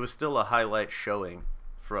 it was still a highlight showing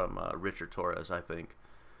from Richard Torres, I think.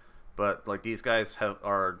 But these guys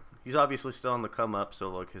he's obviously still on the come up,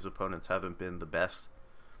 so his opponents haven't been the best.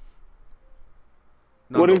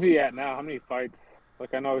 What is he at now? How many fights?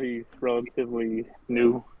 I know he's relatively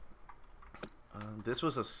new. This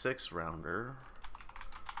was a 6-rounder.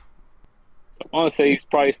 want to say he's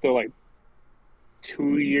probably still like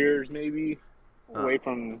 2 years maybe away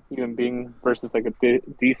from even being versus like a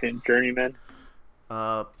decent journeyman.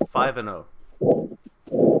 5-0.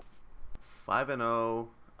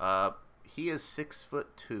 5-0. He is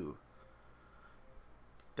 6'2".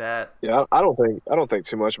 That Yeah, I don't think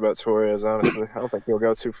too much about Torres, honestly. I don't think he'll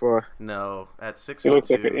go too far. no, at 6'2". He looks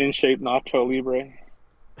like an in-shape Nacho Libre.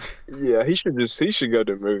 Yeah, he should go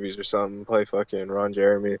to movies or something, play fucking Ron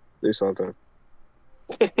Jeremy, do something.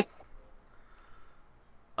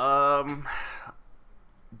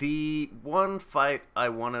 The one fight I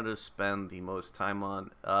wanted to spend the most time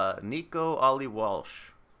on, Nico Ali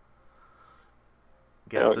Walsh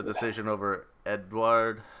gets a decision over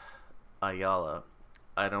Edward Ayala.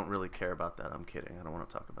 I don't really care about that. I'm kidding. I don't want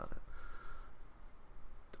to talk about it.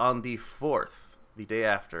 On the 4th, the day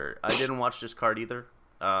after, I didn't watch this card either.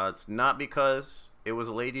 It's not because it was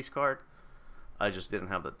a ladies' card. I just didn't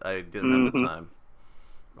have the time.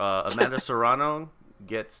 Amanda Serrano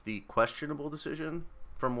gets the questionable decision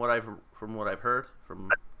from what I've heard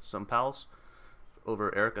from some pals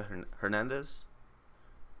over Erica Hernandez.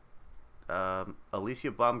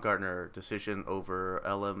 Alicia Baumgartner decision over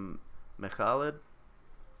Ellen Mechaled.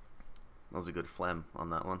 That was a good phlegm on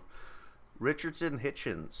that one. Richardson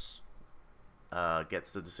Hitchens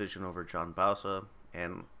gets the decision over John Bausa,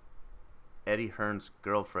 and Eddie Hearn's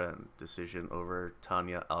girlfriend decision over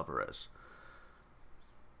Tanya Alvarez.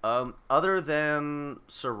 Other than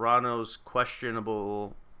Serrano's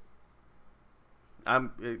questionable,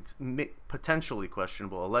 potentially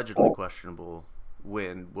questionable, allegedly questionable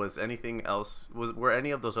win, was anything else? Were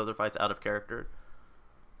any of those other fights out of character?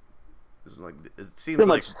 This is like, it seems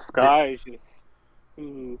pretty like much Sky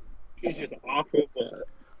she's just awful, but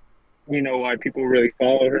we know why people really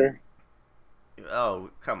follow her.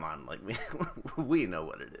 Oh, come on! Like we know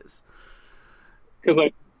what it is. Because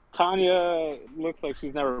like Tanya looks like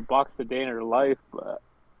she's never boxed a day in her life, but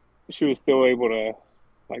she was still able to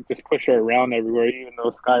like just push her around everywhere, even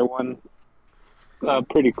though Sky won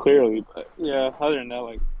pretty clearly. But yeah, other than that,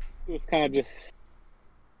 like it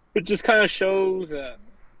just kind of shows that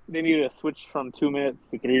they need to switch from 2 minutes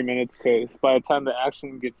to 3 minutes, because by the time the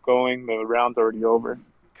action gets going, the round's already over.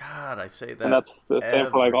 God, I say that. And that's the same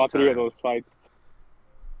for like all three of those fights.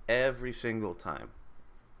 Every single time.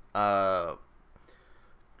 The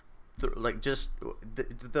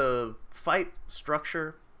fight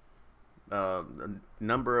structure, the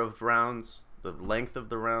number of rounds, the length of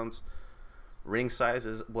the rounds, ring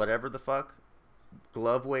sizes, whatever the fuck,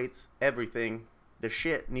 glove weights, everything. The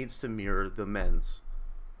shit needs to mirror the men's.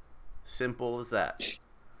 Simple as that.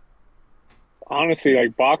 Honestly,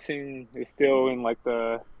 like boxing is still in like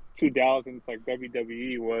the 2000s, like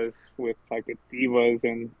WWE was with like the divas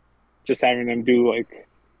and just having them do like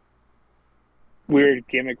weird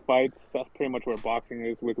gimmick fights. That's pretty much where boxing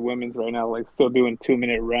is with women's right now. Like still doing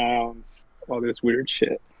 2-minute rounds, all this weird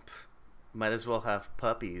shit. Might as well have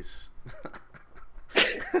puppies.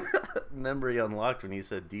 Memory unlocked when you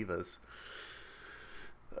said divas.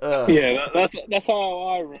 Yeah, that's how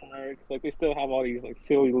I remember. Like they still have all these like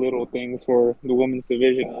silly little things for the women's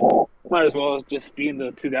division. Might as well just be in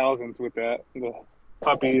the 2000s with that, the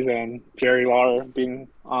puppies and Jerry Lawler being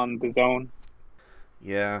on the zone.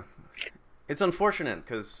 Yeah, it's unfortunate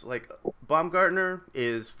because like Baumgartner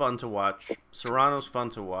is fun to watch, Serrano's fun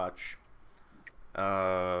to watch,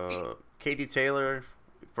 Katie Taylor,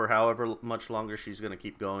 for however much longer she's gonna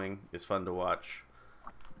keep going, is fun to watch.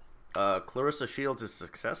 Clarissa Shields is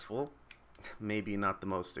successful, maybe not the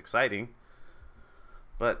most exciting,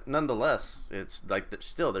 but nonetheless, it's like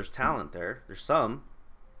still there's talent there. There's some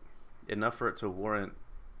enough for it to warrant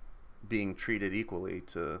being treated equally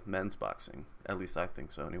to men's boxing. At least I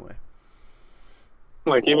think so, anyway.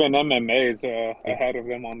 Like even MMA is ahead of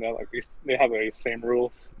them on that. Like they have the same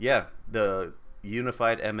rules. Yeah, the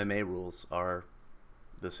unified MMA rules are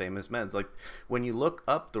the same as men's. Like when you look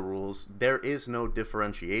up the rules, there is no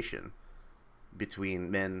differentiation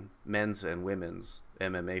between men's and women's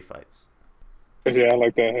MMA fights. Yeah,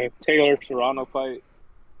 like the Taylor Serrano fight.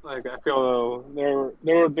 Like I feel there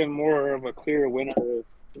would have been more of a clear winner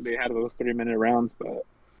if they had those 3-minute rounds, but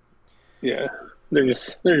yeah, they're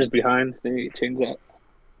just behind. They need to change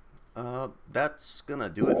that. That's gonna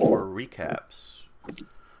do it for recaps.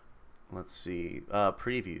 Let's see.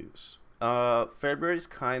 Previews. February's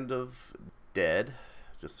kind of dead,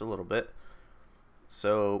 just a little bit.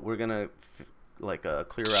 So we're gonna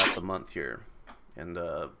clear out the month here, and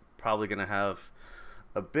probably gonna have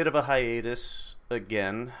a bit of a hiatus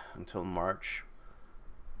again until March.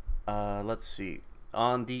 Let's see.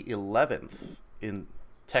 On the 11th in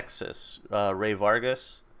Texas, Ray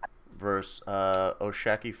Vargas versus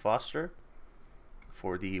Oshaki Foster.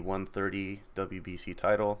 for the 130 WBC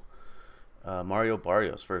title. Mario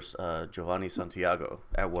Barrios versus Giovanni Santiago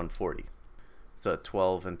at 140. It's a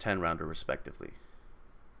 12 and 10 rounder respectively.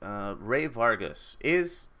 Ray Vargas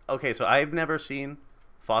is... Okay, so I've never seen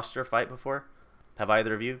Foster fight before. Have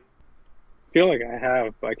either of you? I feel like I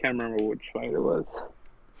have, but I can't remember which fight it was.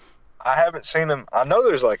 I haven't seen him. I know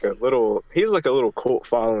there's like a little... He's like a little cult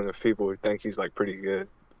following of people who think he's like pretty good.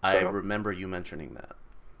 So. I remember you mentioning that.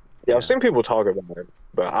 Yeah, I've seen people talk about him,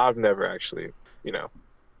 but I've never actually,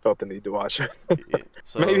 felt the need to watch it.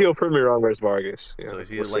 So, maybe he'll prove me wrong versus Vargas. So is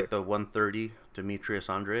he like the 130 Demetrius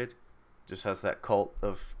Andrade? Just has that cult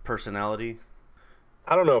of personality?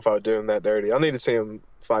 I don't know if I would do him that dirty. I'll need to see him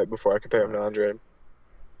fight before I compare him to Andrade.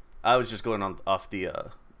 I was just going off the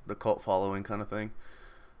cult following kind of thing.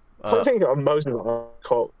 I think most of the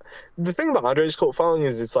cult... The thing about Andrade's cult following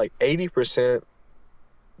is it's like 80%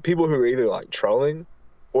 people who are either like trolling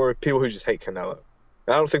or people who just hate Canelo.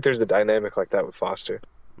 And I don't think there's a dynamic like that with Foster.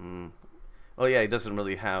 Oh yeah, he doesn't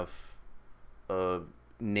really have a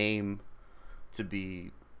name to be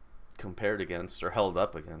compared against or held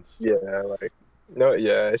up against. Yeah,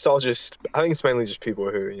 it's all just... I think it's mainly just people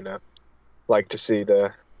who, like to see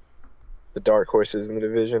the dark horses in the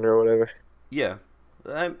division or whatever. Yeah,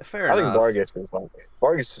 fair enough. I think Vargas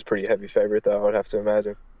is a pretty heavy favorite, though, I would have to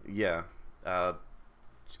imagine. Yeah. I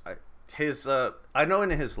know in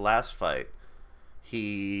his last fight,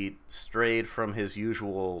 he strayed from his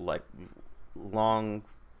usual, like, long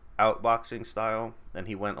outboxing style, and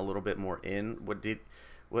he went a little bit more in.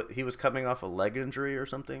 He was coming off a leg injury or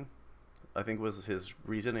something, I think was his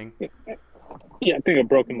reasoning. Yeah, I think a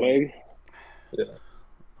broken leg. Yeah.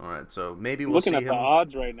 All right, so maybe we'll see him. Looking at the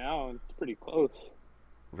odds right now, it's pretty close.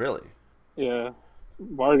 Really? Yeah.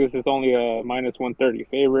 Vargas is only a minus 130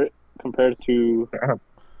 favorite compared to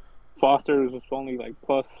Foster's is only like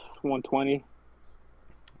plus 120.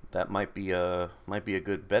 That might be a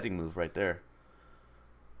good betting move right there.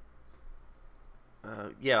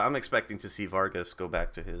 Yeah, I'm expecting to see Vargas go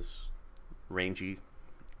back to his rangy,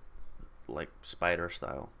 like spider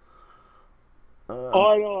style.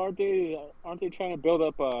 I know. Aren't they trying to build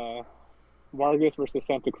up Vargas versus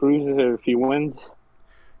Santa Cruz if he wins?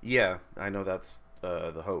 Yeah, I know that's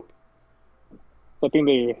the hope. I think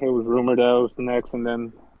it was rumored that was next, and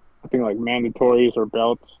then I think like mandatories or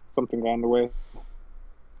belts, something got in the way.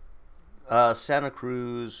 Santa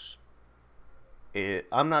Cruz,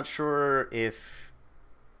 I'm not sure if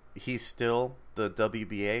he's still the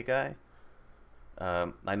WBA guy.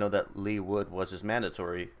 I know that Lee Wood was his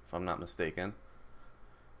mandatory, if I'm not mistaken.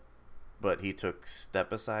 But he took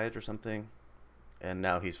step aside or something. And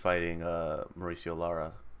now he's fighting Mauricio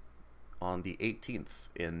Lara on the 18th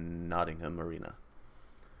in Nottingham Arena.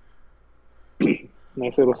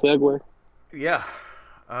 Nice little segue. Yeah.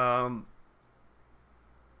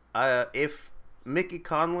 If Mickey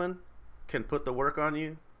Conlon can put the work on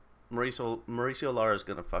you, Mauricio Lara is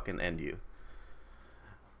going to fucking end you.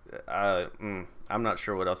 I'm not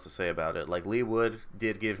sure what else to say about it. Like, Lee Wood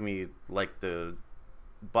did give me, like, the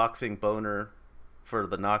boxing boner for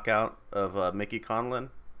the knockout of Mickey Conlon,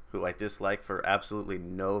 who I dislike for absolutely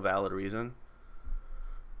no valid reason.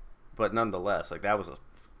 But nonetheless, like, that was an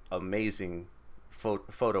amazing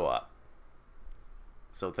photo op.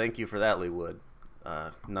 So thank you for that, Lee Wood.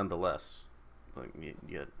 Nonetheless, like,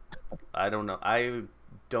 I don't know. I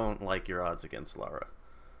don't like your odds against Lara.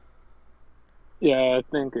 Yeah, I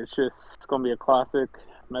think it's going to be a classic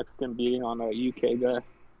Mexican beating on a UK guy.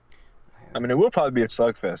 I mean, it will probably be a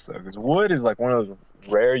slugfest, though, because Wood is like one of those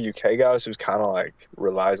rare UK guys who's kind of like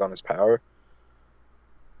relies on his power.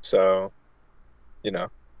 So, I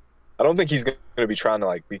don't think he's going to be trying to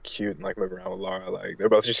like be cute and like move around with Lara. Like, they're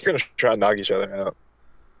both just going to try and knock each other out.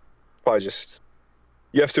 Probably just,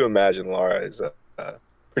 you have to imagine Lara is a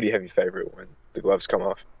pretty heavy favorite when the gloves come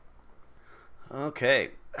off.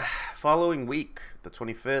 Okay. Following week, the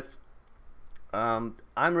 25th, I'm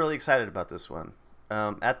really excited about this one.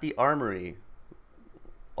 At the Armory,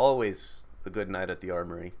 always a good night at the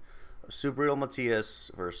Armory. Subriel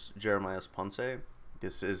Matias versus Jeremias Ponce.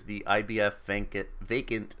 This is the IBF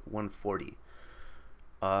vacant 140.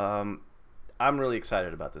 I'm really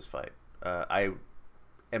excited about this fight. I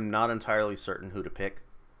am not entirely certain who to pick.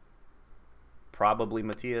 Probably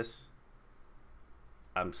Matias.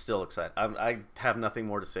 I'm still excited. I have nothing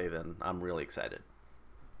more to say than I'm really excited.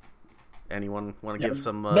 Anyone want to give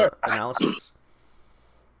some analysis?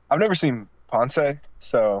 I've never seen Ponce,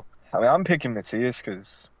 so I mean, I'm picking Matias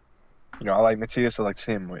because, I like Matias. I like to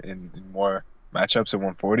see him in more matchups at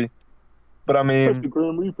 140. But I mean, the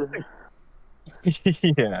Grim Reaper.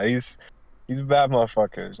 Yeah, he's a bad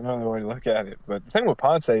motherfucker. There's no other way to look at it. But the thing with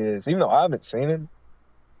Ponce is, even though I haven't seen him,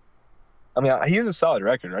 I mean, he has a solid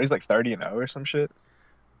record, right? He's like 30-0 or some shit.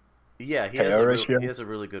 Yeah, KO ratio. he has a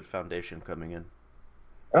really good foundation coming in.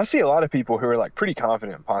 And I see a lot of people who are like pretty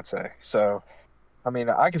confident in Ponce. So, I mean,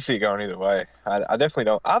 I can see it going either way. I definitely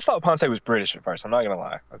don't. I thought Ponce was British at first. I'm not gonna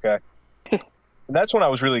lie. Okay. And that's when I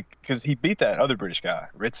was really, because he beat that other British guy,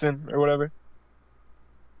 Ritson or whatever.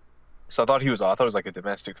 So I thought it was like a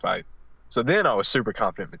domestic fight. So then I was super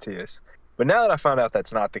confident Matias. But now that I found out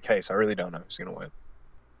that's not the case, I really don't know who's gonna win.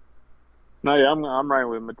 No, yeah, I'm right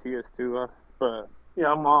with Matias too. But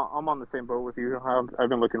yeah, I'm on the same boat with you. I've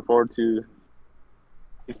been looking forward to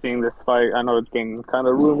seeing this fight. I know it's been kind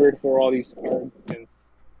of rumored for all these cards since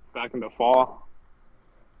back in the fall,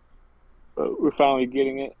 but we're finally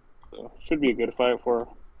getting it. So should be a good fight for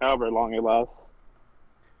however long it lasts.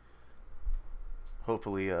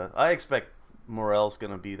 Hopefully, I expect Morel's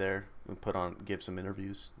gonna be there and give some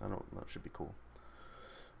interviews. That should be cool.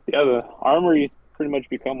 Yeah, the Armory's pretty much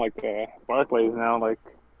become like the Barclays now. Like,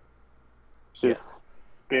 just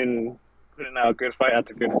been putting out good fight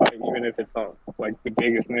after good fight, even if it's not like the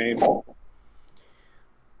biggest name.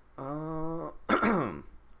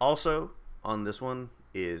 Also, on this one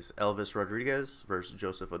is Elvis Rodriguez versus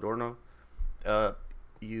Joseph Adorno.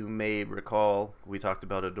 You may recall we talked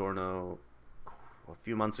about Adorno a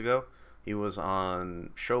few months ago. He was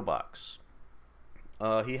on Showbox.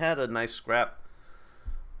 He had a nice scrap,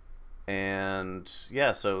 and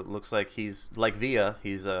yeah, so it looks like he's like Villa.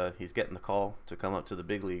 He's getting the call to come up to the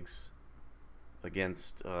big leagues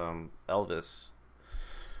against Elvis.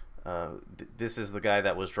 This is the guy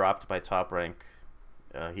that was dropped by Top Rank.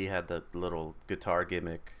 He had the little guitar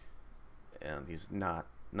gimmick, and he's not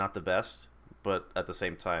the best, but at the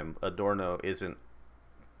same time, Adorno isn't,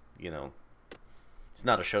 it's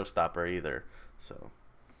not a showstopper either. So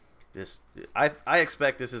I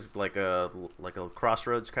expect this is like a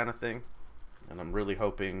crossroads kind of thing, and I'm really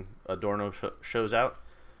hoping Adorno shows out,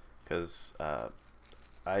 because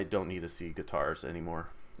I don't need to see guitars anymore.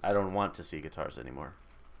 I don't want to see guitars anymore.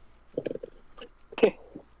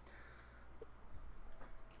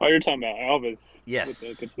 Oh, you're talking about Elvis. Yes.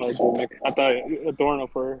 With the guitar gimmick. I thought Adorno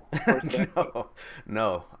for a second.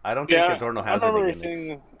 No, I don't think Adorno has any gimmicks. I remember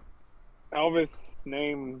seeing Elvis'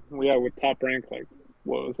 name, with Top Rank, like,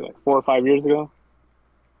 what was it, like 4 or 5 years ago?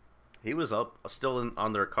 He was still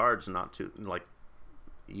on their cards like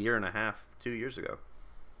a year and a half, 2 years ago.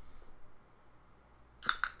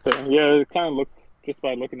 So, yeah, it kind of looks, just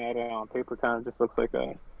by looking at it on paper, kind of just looks like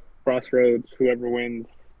a crossroads. Whoever wins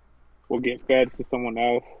will get fed to someone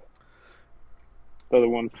else. The other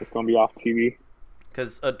one's just going to be off TV.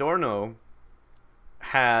 Because Adorno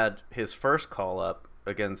had his first call up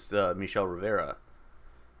against Michel Rivera,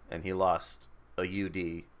 and he lost a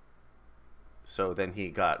UD. So then he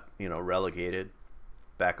got, relegated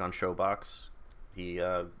back on Showbox. He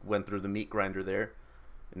went through the meat grinder there,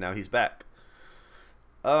 and now he's back.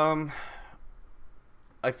 I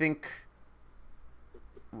think,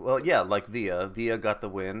 like Villa. Villa got the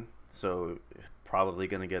win, so probably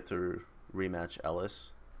going to get to rematch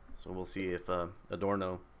Ellis. So we'll see if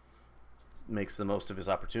Adorno makes the most of his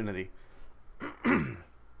opportunity.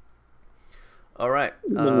 All right.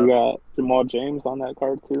 Then we got Jamal James on that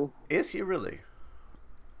card too. Is he really?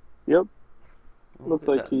 Yep. Looks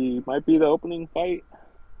like he might be the opening fight.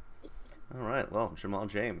 All right. Well, Jamal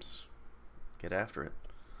James, get after it.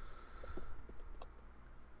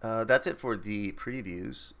 That's it for the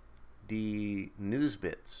previews. The news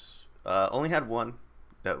bits. Only had one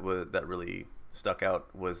that really stuck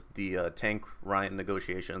out, was the Tank Ryan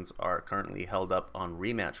negotiations are currently held up on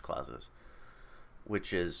rematch clauses,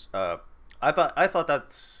 which is I thought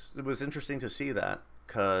it was interesting to see that,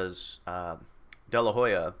 because De La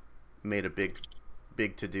Hoya made a big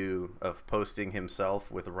to do of posting himself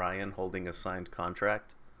with Ryan holding a signed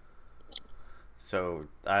contract. So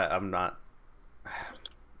I'm not.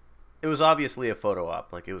 It was obviously a photo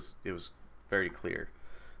op, like it was very clear,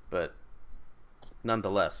 but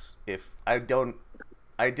nonetheless, I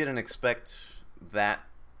didn't expect that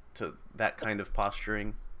kind of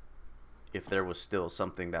posturing if there was still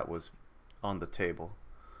something that was on the table.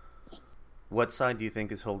 What side do you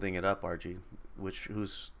think is holding it up, RG?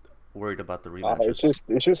 Who's worried about the rematches?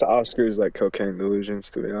 It's just Oscar's like cocaine delusions,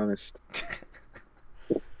 to be honest.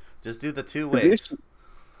 Just do the two ways.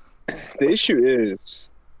 The issue is,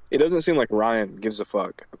 it doesn't seem like Ryan gives a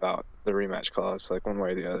fuck about the rematch clause, like one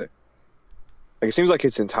way or the other. Like, it seems like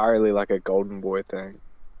it's entirely like a golden boy thing,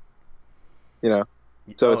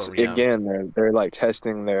 So again, they're like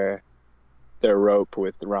testing their rope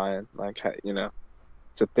with Ryan. Like,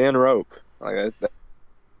 it's a thin rope. Like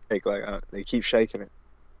they keep shaking it.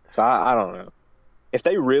 So I don't know. if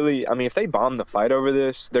they really, I mean, if they bomb the fight over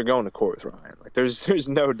this, they're going to court with Ryan. Like, there's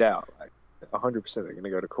no doubt. Like, 100% they're going to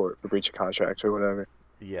go to court for breach of contract or whatever.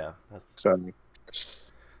 Yeah, that's So,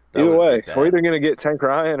 either way, we're either going to get Tank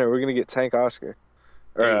Ryan or we're going to get Tank Oscar.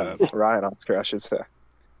 Or Ryan Oscar, I should say.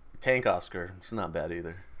 Tank Oscar. It's not bad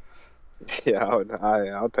either. Yeah, I would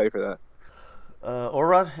pay for that.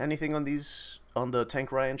 Orad, anything on the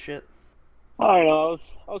Tank Ryan shit? I don't know.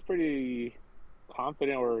 I was pretty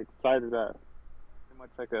confident or excited that pretty much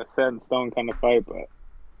like a set in stone kind of fight, but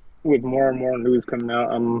with more and more news coming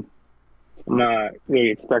out, I'm not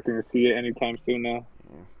really expecting to see it anytime soon now.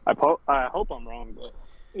 I hope I'm wrong, but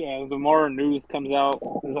yeah, the more news comes out,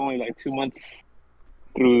 there's only like 2 months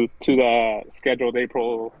through to the scheduled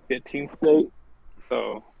April 15th date,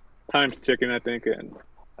 so time's ticking, I think, and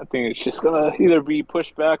I think it's just gonna either be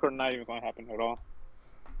pushed back or not even gonna happen at all.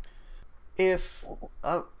 If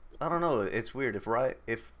I don't know, it's weird.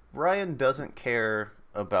 If Ryan doesn't care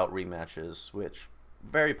about rematches, which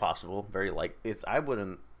very possible, very like I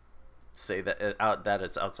wouldn't say that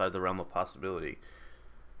it's outside the realm of possibility.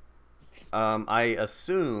 I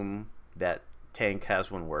assume that Tank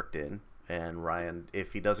has one worked in, and Ryan,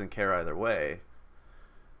 if he doesn't care either way,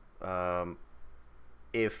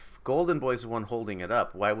 if Golden Boy's the one holding it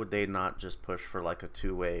up, why would they not just push for like a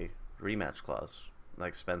 2-way rematch clause,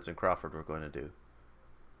 like Spence and Crawford were going to do?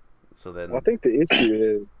 So then, well, I think the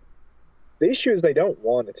issue is they don't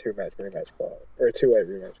want a 2-match rematch clause or a 2-way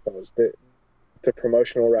rematch clause. The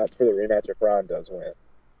promotional route for the rematch if Ryan does win.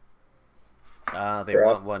 They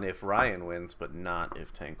want one if Ryan wins, but not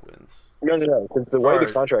if Tank wins. No. Because the way the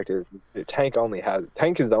contract is, Tank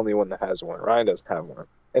is the only one that has one. Ryan doesn't have one,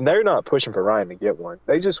 and they're not pushing for Ryan to get one.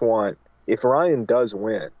 They just want, if Ryan does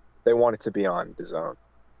win, they want it to be on DAZN.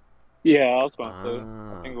 Yeah, I was going to say.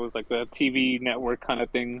 I think it was like the TV network kind of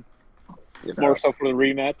thing, more so for the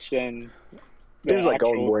rematch and there's like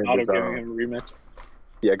Golden Boy and giving him a rematch.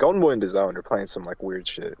 Yeah, Golden Boy and DAZN are playing some like weird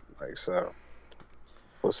shit. Like, so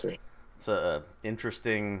we'll see. It's a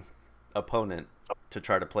interesting opponent to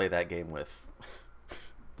try to play that game with.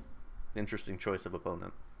 Interesting choice of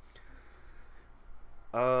opponent.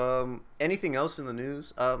 Anything else in the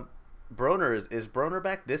news? Broner is Broner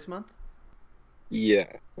back this month? Yeah,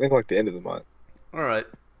 I think like the end of the month. All right,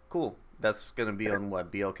 cool. That's gonna be on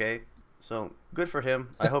what, BLK? So good for him.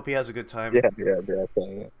 I hope he has a good time. Yeah.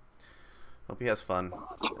 Hope he has fun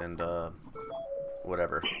and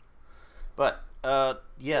whatever. But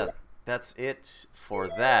yeah, that's it for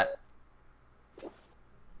that.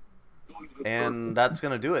 And that's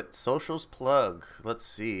gonna do it. Socials plug. Let's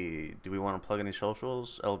see. Do we want to plug any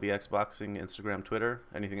socials? LVX Boxing, Instagram, Twitter.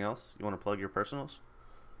 Anything else? You want to plug your personals?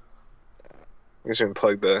 I guess we can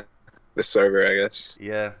plug the server, I guess.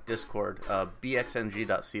 Yeah, Discord.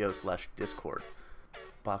 bxng.co/Discord.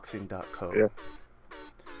 Boxing.co. Yeah.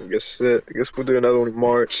 I guess we'll do another one in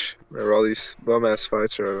March. Whenever all these bum-ass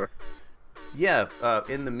fights are over. Yeah,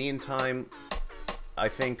 in the meantime, I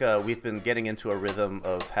think we've been getting into a rhythm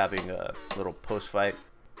of having a little post-fight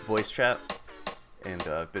voice chat. And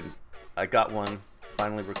I got one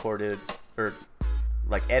finally recorded, or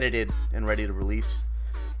like edited and ready to release.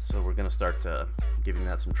 So we're going to start giving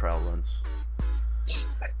that some trial runs.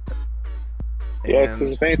 Yeah,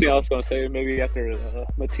 because if anything else I was going to say, maybe after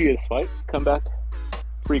Matias' fight, come back,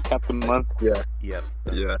 recap the month. Yeah. Yep.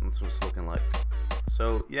 Yeah. That's what it's looking like.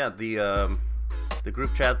 So, yeah, the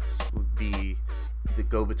group chats would be the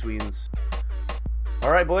go-betweens. All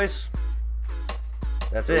right, boys.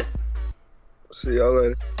 That's it. See y'all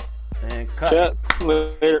later. And cut. Chat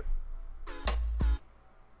later.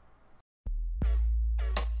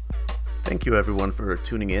 Thank you, everyone, for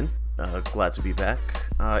tuning in. Glad to be back.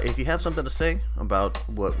 If you have something to say about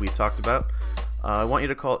what we talked about, I want you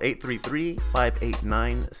to call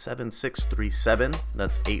 833-589-7637.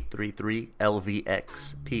 That's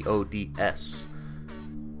 833-LVX-PODS.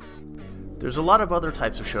 There's a lot of other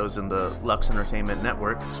types of shows in the Lux Entertainment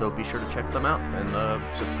Network, so be sure to check them out and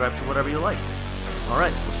subscribe to whatever you like. All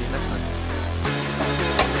right, we'll see you next time.